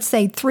 let's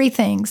say 3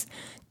 things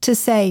to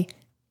say,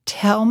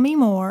 tell me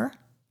more.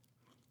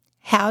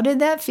 How did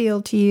that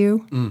feel to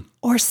you?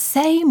 Or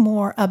say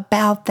more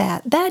about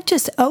that. That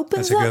just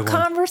opens up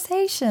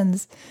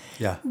conversations.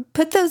 Yeah.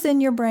 Put those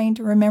in your brain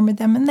to remember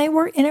them. And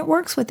it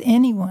works with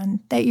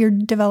anyone that you're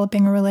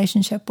developing a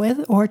relationship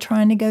with or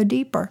trying to go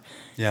deeper.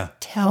 Yeah.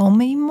 Tell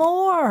me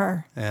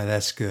more. Yeah,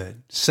 that's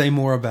good. Say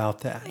more about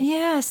that.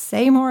 Yeah,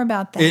 say more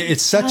about that.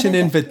 It's such an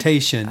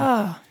invitation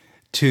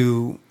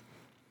to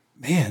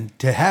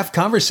have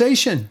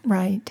conversation.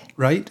 Right.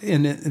 Right?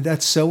 And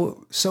that's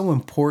so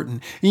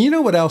important. And you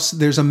know what else?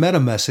 There's a meta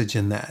message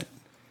in that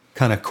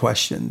kind of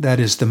question. That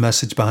is the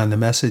message behind the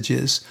message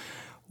is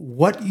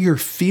what you're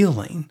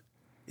feeling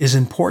is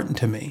important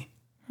to me.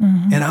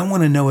 And I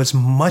want to know as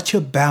much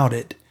about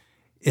it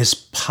as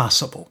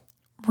possible.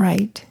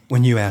 Right.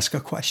 When you ask a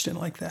question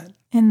like that.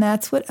 And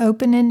that's what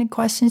open-ended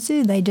questions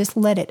do. They just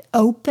let it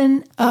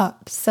open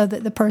up so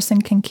that the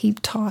person can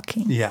keep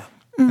talking. Yeah.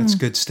 That's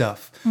good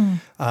stuff.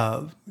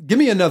 Give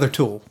me another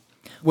tool.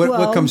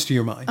 What comes to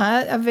your mind?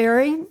 A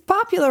very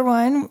popular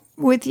one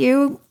with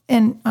you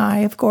and I,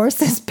 of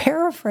course, is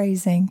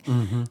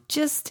paraphrasing.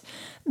 Just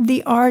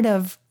the art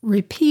of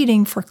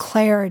repeating for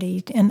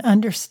clarity and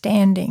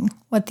understanding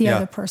what the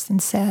other person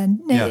said.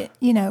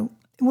 Yeah.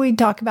 We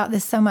talk about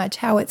this so much,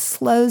 how it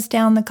slows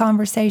down the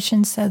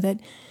conversation so that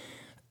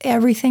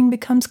everything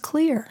becomes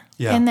clear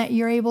and that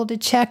you're able to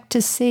check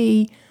to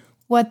see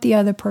what the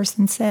other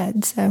person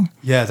said. So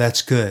yeah,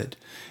 that's good.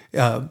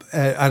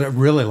 I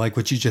really like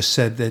what you just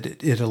said,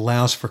 that it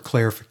allows for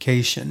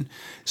clarification.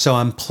 So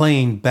I'm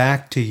playing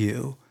back to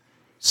you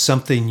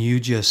something you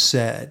just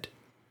said.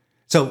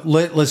 So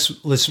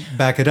let's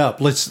back it up.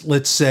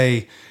 Let's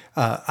say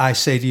I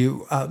say to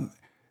you,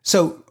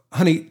 so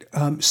honey,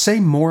 say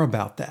more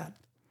about that,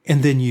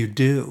 and then you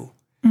do.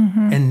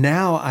 And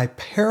now I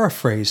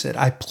paraphrase it.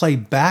 I play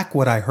back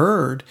what I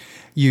heard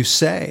you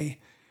say.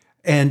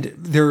 And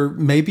there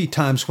may be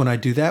times when I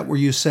do that where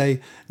you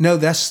say, no,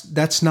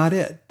 that's not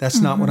it. That's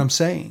not what I'm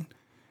saying.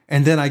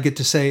 And then I get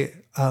to say,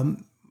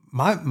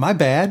 my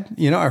bad.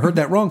 I heard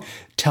that wrong.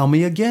 Tell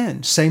me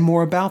again. Say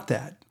more about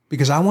that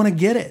because I want to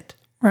get it.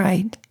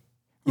 Right.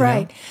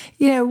 Right.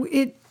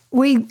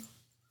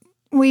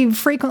 We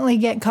frequently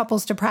get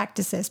couples to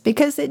practice this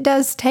because it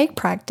does take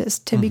practice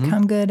to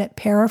become good at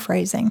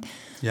paraphrasing.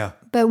 Yeah.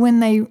 But when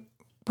they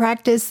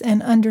practice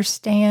and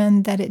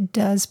understand that it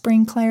does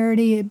bring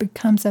clarity, it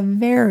becomes a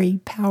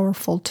very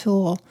powerful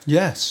tool.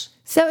 Yes.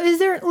 So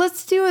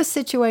let's do a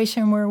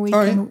situation where we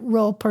can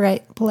role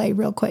play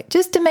real quick,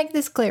 just to make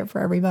this clear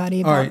for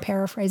everybody about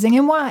paraphrasing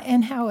and why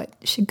and how it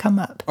should come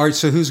up. All right.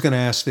 So who's going to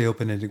ask the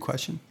open-ended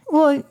question?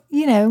 Well,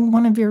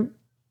 one of your,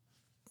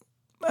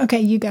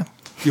 okay, you go.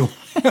 You.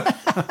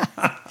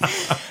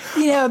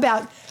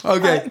 About,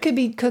 it could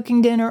be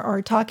cooking dinner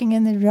or talking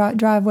in the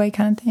driveway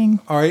kind of thing.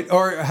 All right.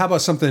 Or how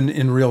about something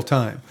in real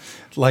time?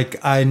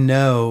 Like I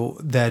know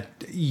that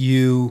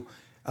you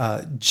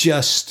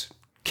just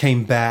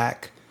came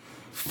back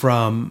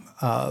from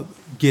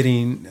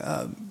getting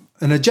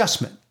an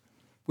adjustment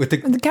with the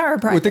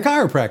chiropractor. With the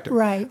chiropractor.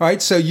 Right. All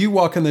right. So you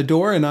walk in the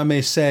door and I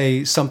may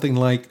say something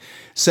like,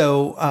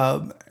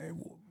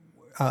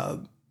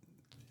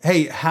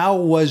 hey, how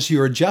was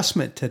your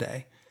adjustment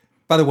today?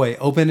 By the way,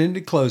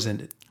 open-ended,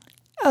 closed-ended.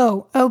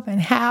 Oh, open.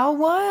 How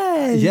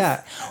was?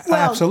 Yeah,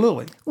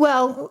 absolutely.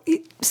 Well,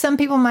 some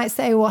people might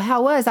say, well,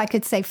 how was? I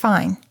could say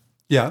fine.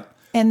 Yeah.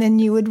 And then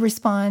you would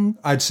respond.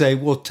 I'd say,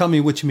 well, tell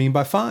me what you mean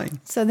by fine.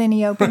 So then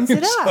he opens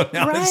it so up.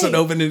 now it's an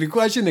open-ended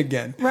question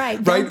again. Right.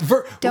 Right.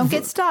 Don't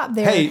get stopped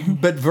there. Hey,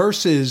 but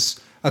versus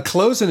a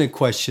closed-ended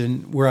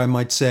question where I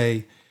might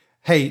say,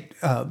 hey,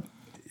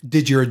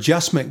 did your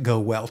adjustment go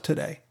well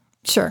today?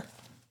 Sure.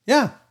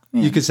 Yeah.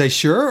 You could say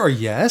sure or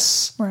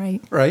yes.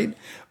 Right. Right.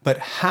 But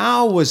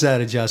how was that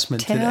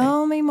adjustment today?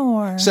 Tell me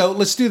more. So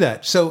let's do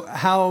that. So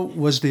how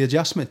was the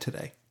adjustment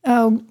today?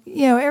 Oh,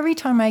 every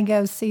time I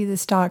go see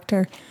this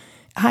doctor,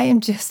 I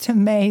am just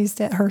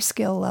amazed at her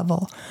skill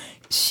level.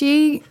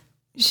 She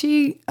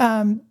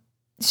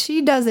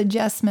does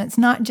adjustments,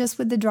 not just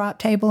with the drop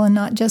table and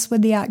not just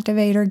with the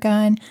activator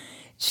gun.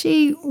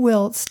 She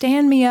will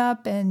stand me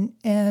up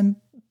and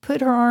put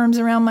her arms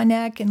around my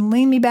neck and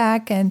lean me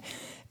back and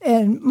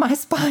my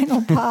spine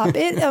will pop.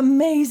 It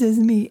amazes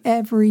me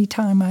every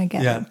time I go.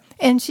 Yeah.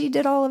 And she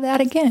did all of that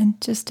again.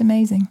 Just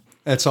amazing.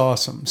 That's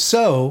awesome.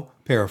 So,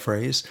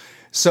 paraphrase.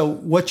 So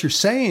what you're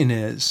saying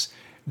is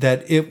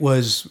that it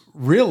was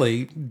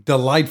really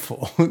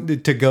delightful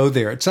to go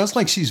there. It sounds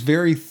like she's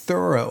very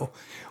thorough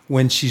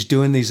when she's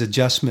doing these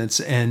adjustments,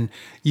 and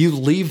you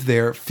leave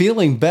there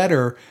feeling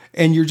better,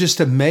 and you're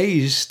just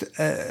amazed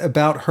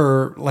about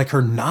her, like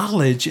her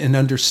knowledge and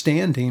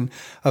understanding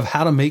of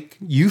how to make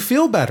you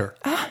feel better.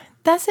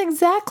 That's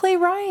exactly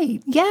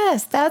right.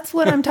 Yes, that's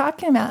what I'm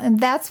talking about.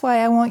 And that's why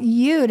I want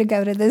you to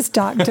go to this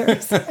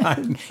doctor's.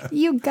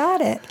 You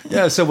got it.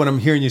 Yeah, so what I'm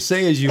hearing you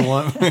say is you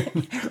want,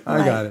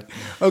 I got it.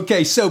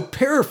 Okay, so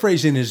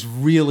paraphrasing is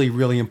really,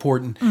 really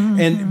important.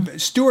 And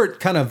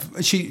Stuart kind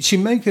of, she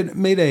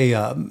made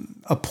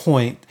a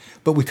point,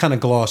 but we kind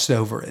of glossed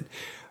over it.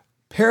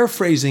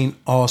 Paraphrasing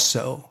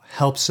also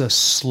helps us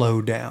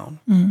slow down.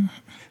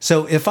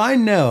 So if I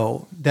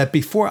know that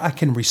before I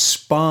can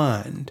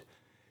respond,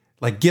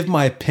 like give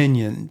my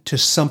opinion to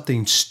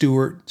something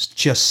Stuart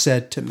just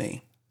said to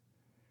me,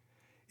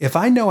 if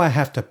I know I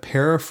have to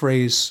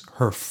paraphrase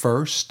her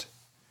first,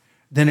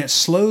 then it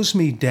slows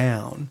me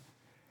down.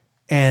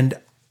 And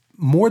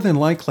more than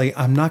likely,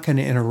 I'm not going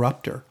to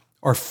interrupt her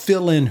or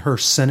fill in her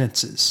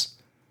sentences,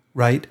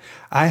 right?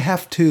 I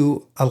have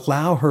to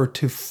allow her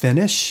to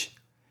finish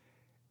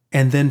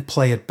and then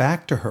play it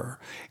back to her.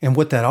 And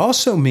what that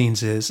also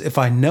means is if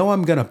I know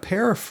I'm going to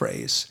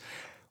paraphrase,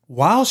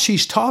 while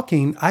she's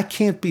talking, I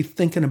can't be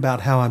thinking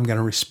about how I'm going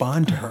to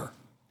respond to her,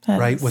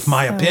 right? With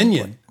my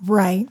opinion.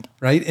 Right.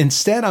 Right?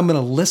 Instead, I'm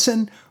going to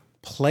listen,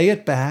 play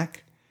it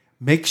back,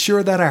 make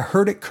sure that I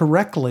heard it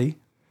correctly.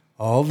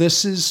 All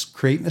this is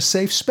creating a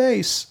safe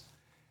space.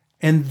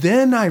 And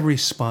then I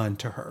respond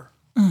to her.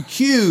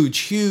 Huge,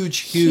 huge,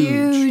 huge.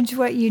 Huge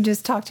what you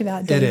just talked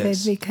about, David, It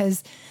is.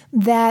 because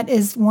that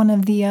is one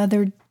of the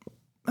other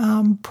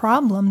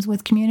problems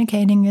with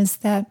communicating is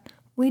that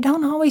we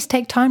don't always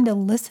take time to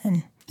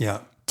listen.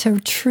 Yeah. To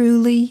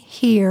truly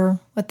hear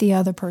what the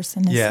other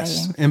person is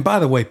saying. And by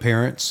the way,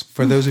 parents,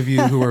 for those of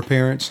you who are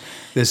parents,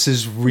 this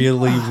is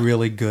really,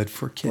 really good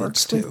for kids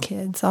Works too. with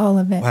kids, all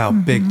of it. Wow,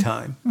 big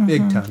time,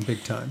 big time,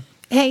 big time.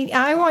 Hey,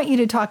 I want you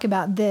to talk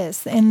about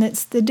this, and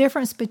it's the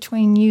difference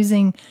between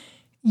using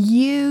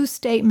you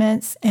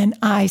statements and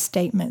I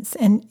statements,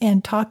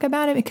 and talk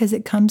about it because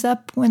it comes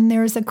up when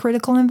there's a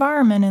critical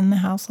environment in the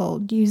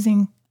household,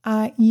 using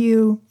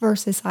you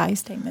versus I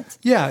statements.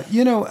 Yeah,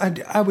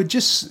 I would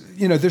just,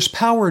 there's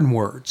power in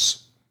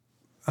words.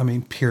 I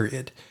mean,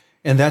 period.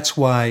 And that's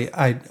why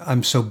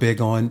I'm so big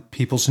on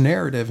people's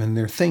narrative and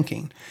their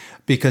thinking,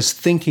 because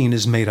thinking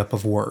is made up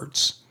of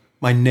words.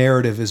 My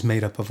narrative is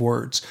made up of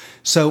words.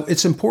 So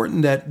it's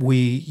important that we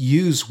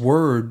use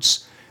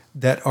words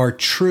that are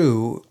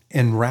true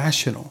and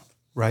rational,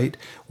 right?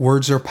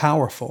 Words are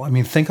powerful. I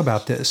mean, think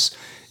about this.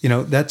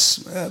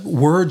 That's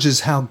words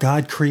is how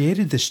God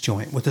created this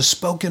joint with a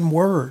spoken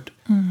word.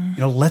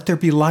 Let there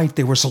be light.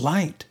 There was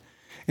light,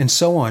 and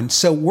so on.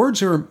 So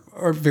words are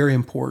very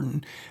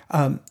important.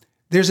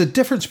 There's a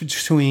difference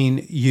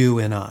between you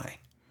and I.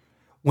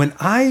 When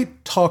I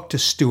talk to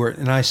Stuart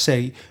and I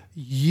say,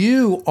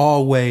 you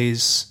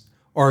always,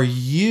 or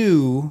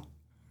you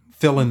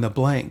fill in the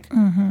blank,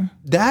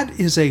 that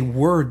is a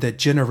word that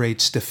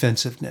generates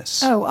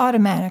defensiveness. Oh,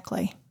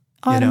 automatically.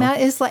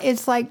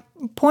 It's like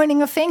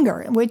pointing a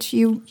finger, which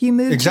you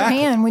moved your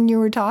hand when you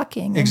were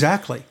talking.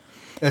 Exactly.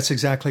 That's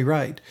exactly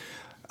right.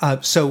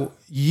 So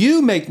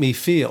you make me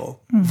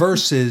feel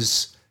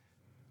versus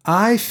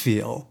I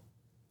feel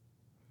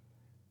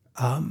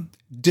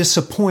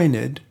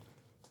disappointed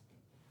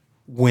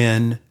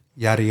when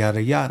yada,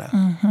 yada,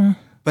 yada.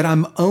 But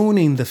I'm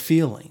owning the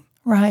feeling.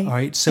 Right. All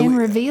right. So and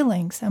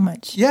revealing so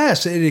much.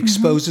 Yes, it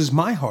exposes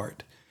my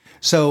heart.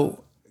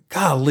 So,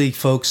 golly,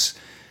 folks,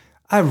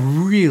 I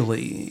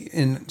really,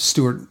 and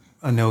Stuart,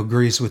 I know,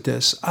 agrees with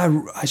this,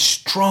 I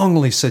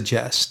strongly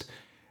suggest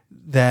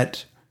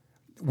that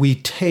we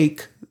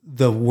take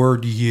the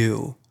word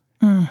you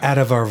out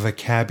of our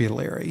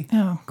vocabulary.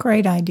 Oh,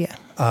 great idea.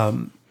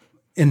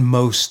 In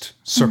most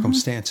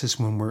circumstances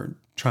when we're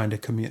trying to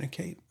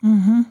communicate.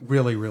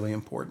 Really, really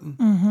important.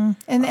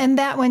 And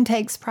that one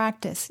takes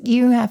practice.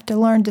 You have to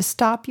learn to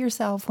stop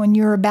yourself when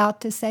you're about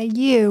to say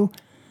you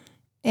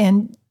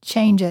and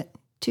change it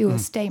to a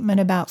statement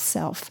about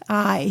self.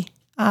 I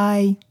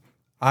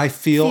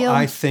feel,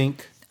 I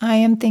think. I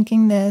am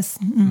thinking this.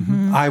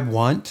 I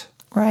want.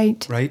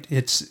 Right. Right.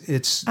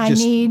 It's I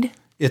need.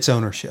 It's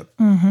ownership.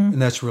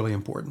 And that's really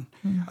important.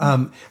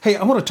 Hey,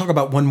 I want to talk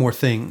about one more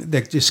thing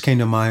that just came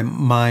to my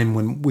mind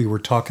when we were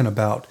talking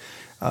about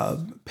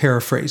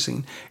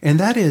paraphrasing. And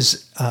that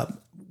is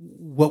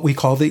what we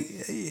call the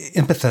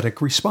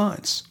empathetic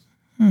response.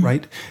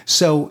 Right.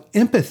 So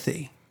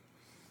empathy,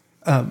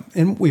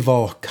 and we've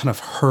all kind of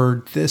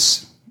heard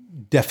this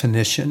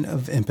definition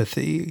of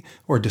empathy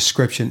or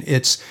description.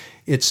 It's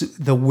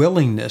the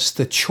willingness,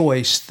 the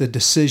choice, the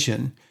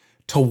decision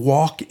to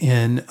walk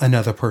in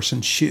another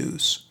person's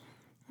shoes,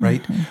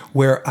 right?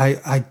 Where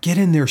I get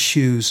in their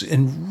shoes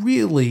and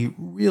really,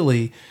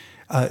 really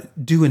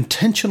do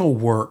intentional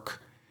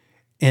work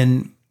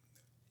in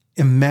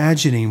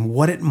imagining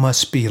what it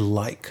must be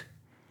like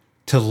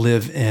to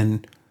live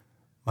in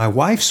my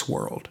wife's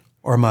world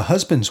or my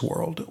husband's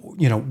world,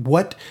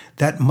 what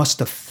that must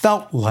have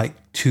felt like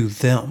to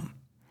them,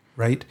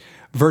 right?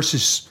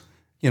 Versus,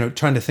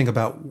 trying to think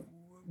about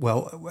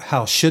well,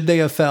 how should they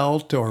have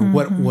felt, or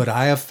what would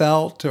I have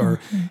felt, or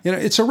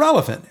it's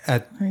irrelevant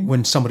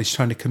when somebody's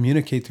trying to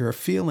communicate their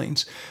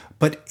feelings.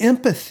 But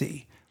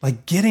empathy,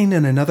 like getting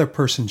in another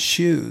person's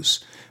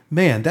shoes,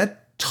 man,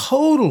 that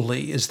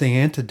totally is the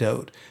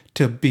antidote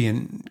to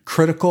being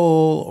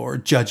critical or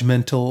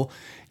judgmental,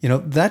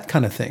 that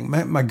kind of thing.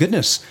 My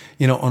goodness,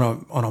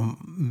 on a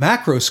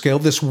macro scale,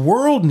 this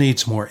world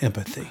needs more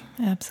empathy.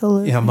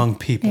 Absolutely. Among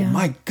people. Yeah.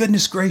 My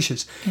goodness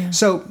gracious. Yeah.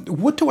 So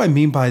what do I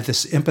mean by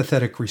this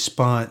empathetic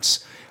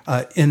response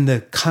in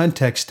the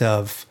context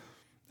of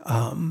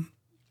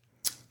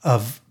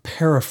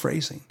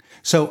paraphrasing?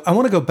 So I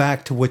want to go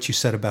back to what you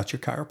said about your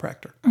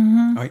chiropractor.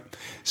 Mm-hmm. Right.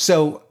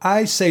 So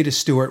I say to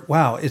Stuart,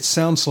 wow, it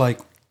sounds like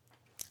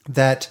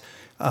that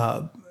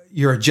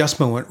your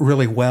adjustment went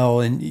really well,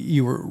 and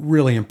you were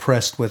really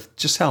impressed with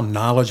just how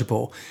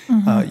knowledgeable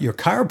your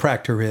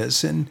chiropractor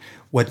is and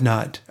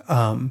whatnot.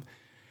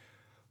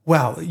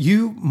 Wow,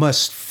 you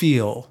must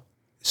feel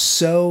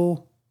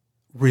so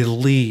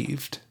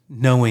relieved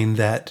knowing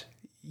that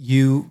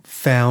you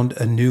found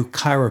a new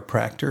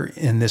chiropractor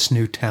in this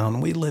new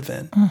town we live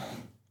in.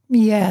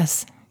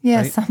 Yes.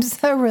 Yes, right? I'm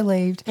so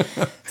relieved.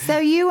 So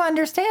you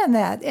understand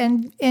that,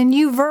 and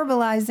you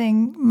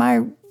verbalizing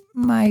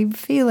my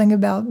feeling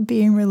about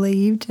being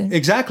relieved.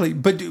 Exactly.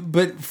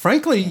 But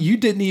frankly, you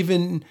didn't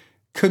even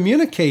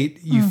communicate.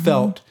 You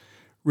felt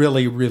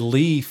really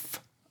relief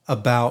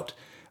about,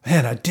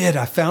 man,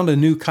 I found a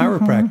new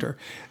chiropractor.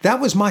 That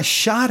was my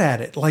shot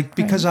at it.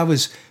 Because I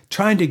was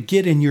trying to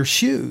get in your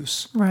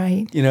shoes.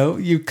 Right.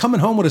 You're coming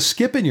home with a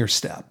skip in your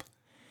step.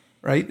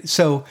 Right.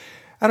 So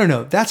I don't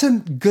know. That's a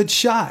good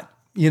shot.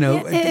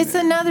 It's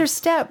another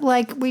step,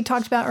 like we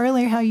talked about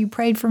earlier, how you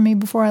prayed for me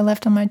before I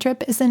left on my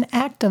trip. It's an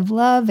act of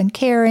love and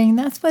caring.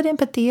 That's what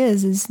empathy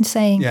is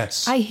saying,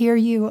 yes, I hear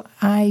you.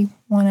 I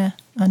want to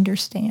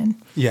understand.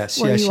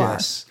 Yes.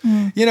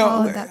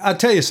 I'll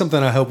tell you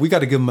something. I hope we got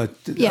to give them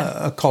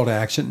a call to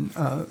action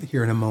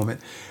here in a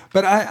moment.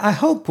 But I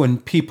hope when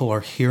people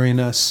are hearing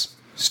us,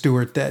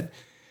 Stuart, that,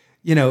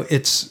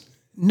 it's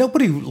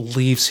nobody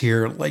leaves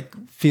here like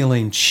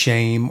feeling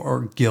shame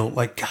or guilt,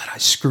 like, God, I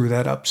screw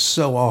that up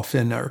so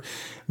often, or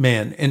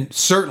man. And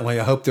certainly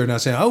I hope they're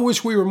not saying, I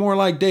wish we were more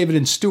like David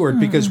and Stuart,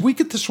 because we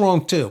get this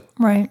wrong too.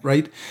 Right.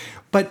 Right.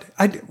 But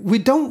we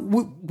don't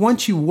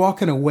want you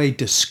walking away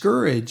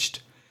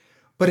discouraged,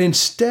 but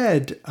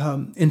instead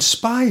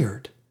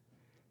inspired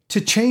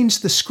to change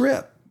the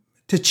script,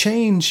 to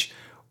change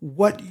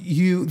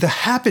the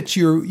habits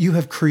you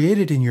have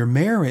created in your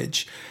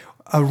marriage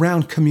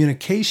around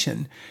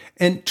communication,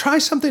 and try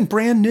something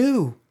brand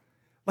new.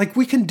 Like,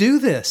 we can do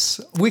this.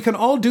 We can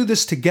all do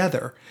this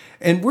together.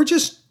 And we're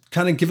just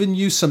kind of giving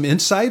you some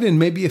insight and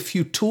maybe a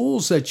few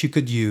tools that you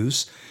could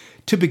use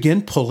to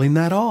begin pulling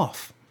that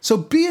off. So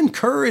be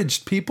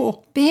encouraged,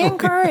 people. Be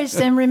encouraged,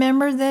 and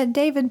remember that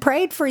David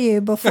prayed for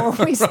you before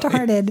we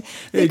started.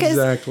 Because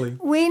exactly.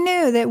 We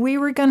knew that we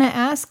were going to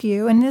ask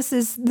you, and this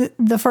is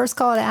the first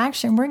call to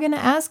action, we're going to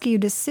ask you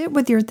to sit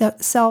with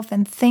yourself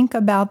and think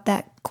about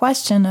that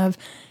question of,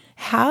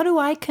 how do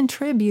I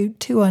contribute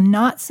to a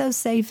not so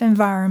safe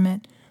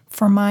environment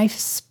for my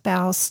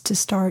spouse to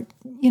start,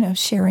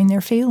 sharing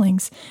their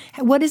feelings?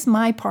 What is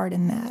my part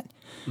in that?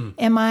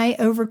 Am I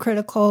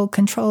overcritical,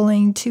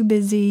 controlling, too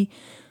busy,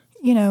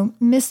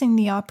 missing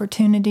the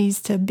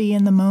opportunities to be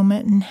in the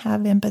moment and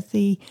have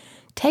empathy?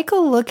 Take a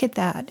look at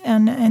that,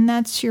 and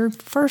that's your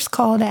first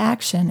call to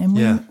action.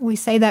 And we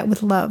say that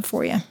with love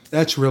for you.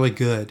 That's really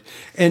good.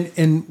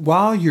 And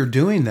while you're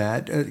doing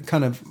that,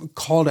 kind of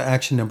call to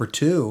action number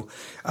 2,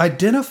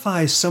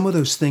 identify some of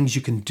those things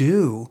you can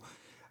do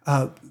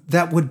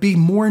that would be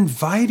more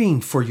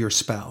inviting for your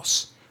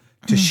spouse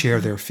to share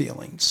their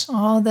feelings.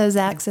 All those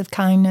acts of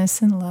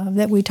kindness and love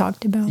that we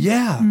talked about.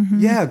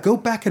 Yeah. Go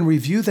back and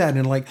review that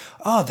and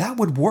that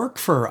would work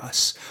for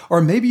us. Or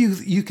maybe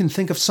you can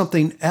think of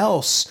something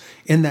else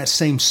in that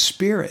same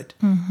spirit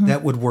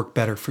that would work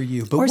better for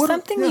you. But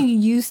something you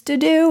used to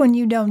do and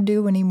you don't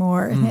do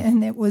anymore,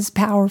 and it was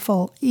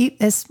powerful.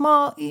 As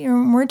small,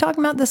 we're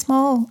talking about the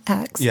small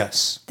acts.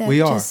 Yes,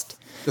 we are.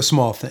 The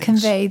small things.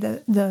 Convey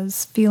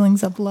those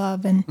feelings of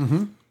love and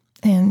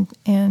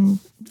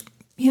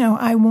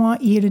I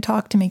want you to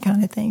talk to me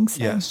kind of thing.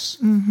 So. Yes.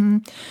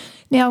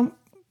 Now,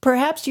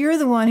 perhaps you're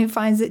the one who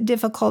finds it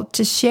difficult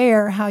to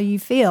share how you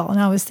feel. And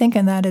I was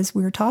thinking that as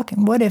we were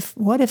talking, what if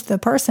the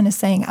person is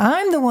saying,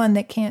 I'm the one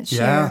that can't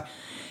share?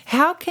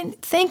 Yeah.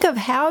 Think of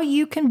how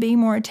you can be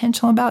more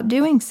intentional about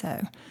doing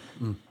so.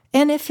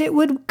 And if it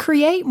would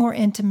create more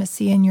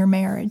intimacy in your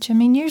marriage. I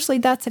mean, usually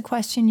that's a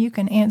question you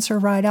can answer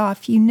right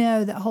off. You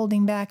know that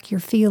holding back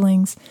your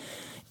feelings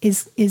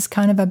is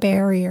kind of a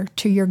barrier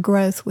to your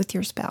growth with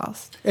your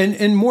spouse.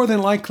 And more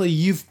than likely,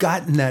 you've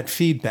gotten that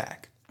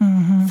feedback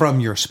from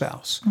your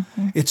spouse.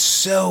 It's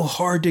so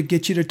hard to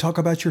get you to talk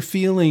about your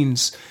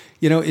feelings.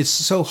 It's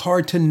so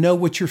hard to know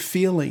what you're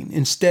feeling.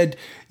 Instead,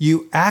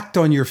 you act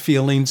on your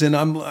feelings, and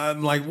I'm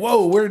like,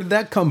 whoa, where did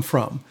that come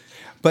from?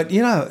 But,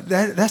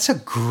 that's a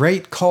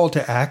great call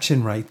to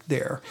action right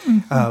there.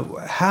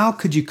 How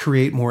could you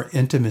create more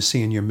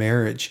intimacy in your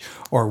marriage?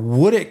 Or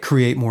would it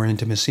create more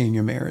intimacy in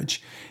your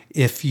marriage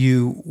if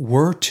you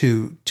were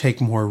to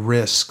take more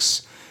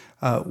risks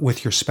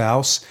with your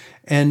spouse?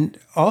 And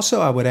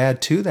also, I would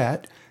add to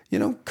that,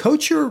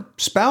 coach your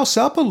spouse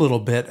up a little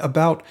bit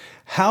about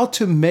how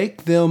to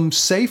make them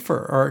safer,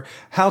 or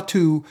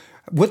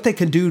what they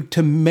can do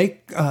to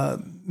make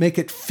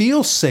it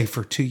feel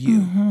safer to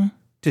you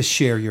to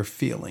share your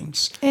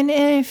feelings. And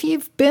if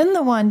you've been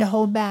the one to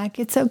hold back,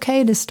 it's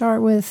okay to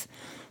start with,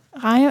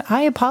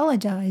 I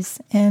apologize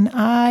and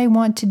I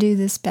want to do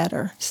this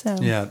better. So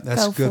yeah,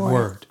 that's a good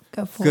word.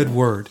 Go for Good it.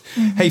 word.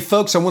 Hey,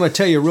 folks, I want to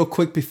tell you real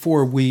quick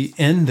before we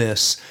end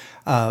this.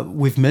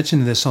 We've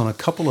mentioned this on a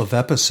couple of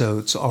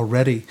episodes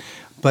already,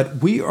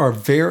 but we are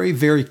very,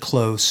 very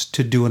close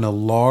to doing a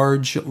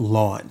large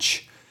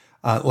launch,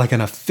 like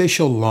an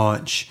official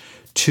launch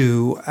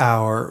to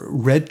our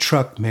Red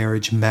Truck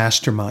Marriage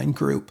Mastermind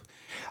group.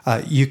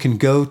 You can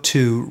go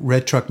to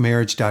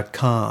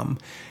redtruckmarriage.com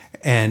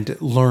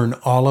and learn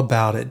all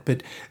about it.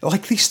 But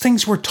like these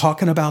things we're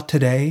talking about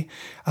today,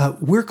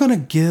 we're going to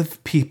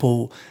give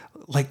people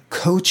like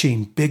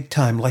coaching big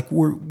time. Like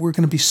we're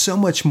going to be so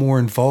much more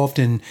involved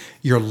in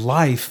your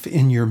life,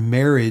 in your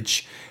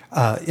marriage,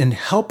 in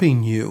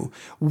helping you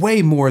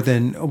way more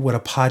than what a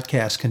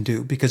podcast can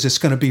do, because it's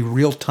going to be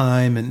real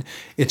time and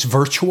it's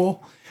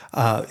virtual.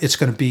 It's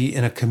going to be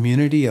in a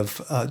community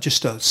of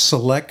just a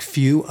select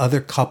few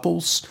other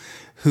couples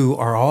who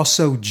are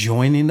also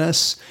joining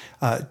us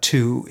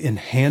to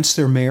enhance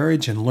their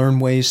marriage and learn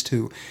ways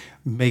to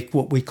make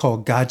what we call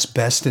God's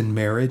best in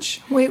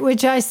marriage.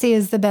 Which I see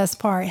as the best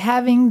part,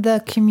 having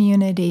the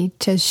community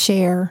to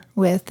share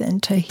with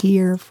and to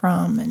hear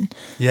from and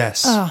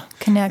yes,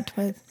 connect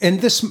with. And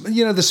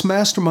this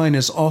mastermind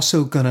is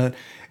also going to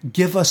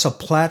give us a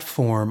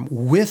platform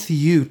with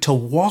you to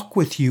walk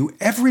with you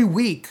every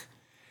week,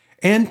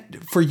 and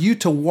for you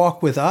to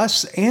walk with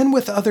us and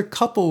with other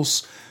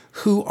couples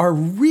who are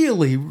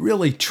really,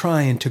 really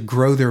trying to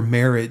grow their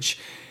marriage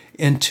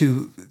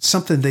into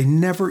something they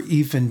never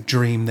even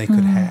dreamed they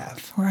could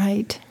have.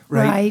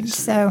 Right.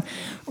 So,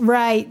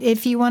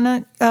 if you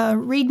want to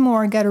read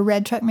more, go to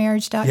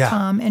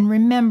redtruckmarriage.com. And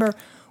remember,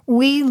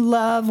 we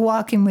love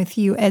walking with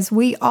you as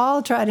we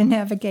all try to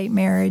navigate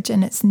marriage,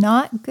 and it's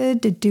not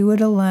good to do it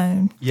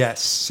alone.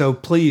 Yes. So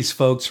please,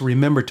 folks,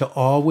 remember to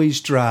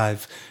always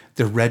drive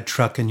the red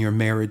truck in your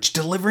marriage,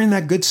 delivering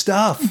that good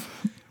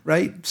stuff,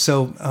 right?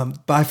 So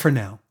bye for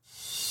now.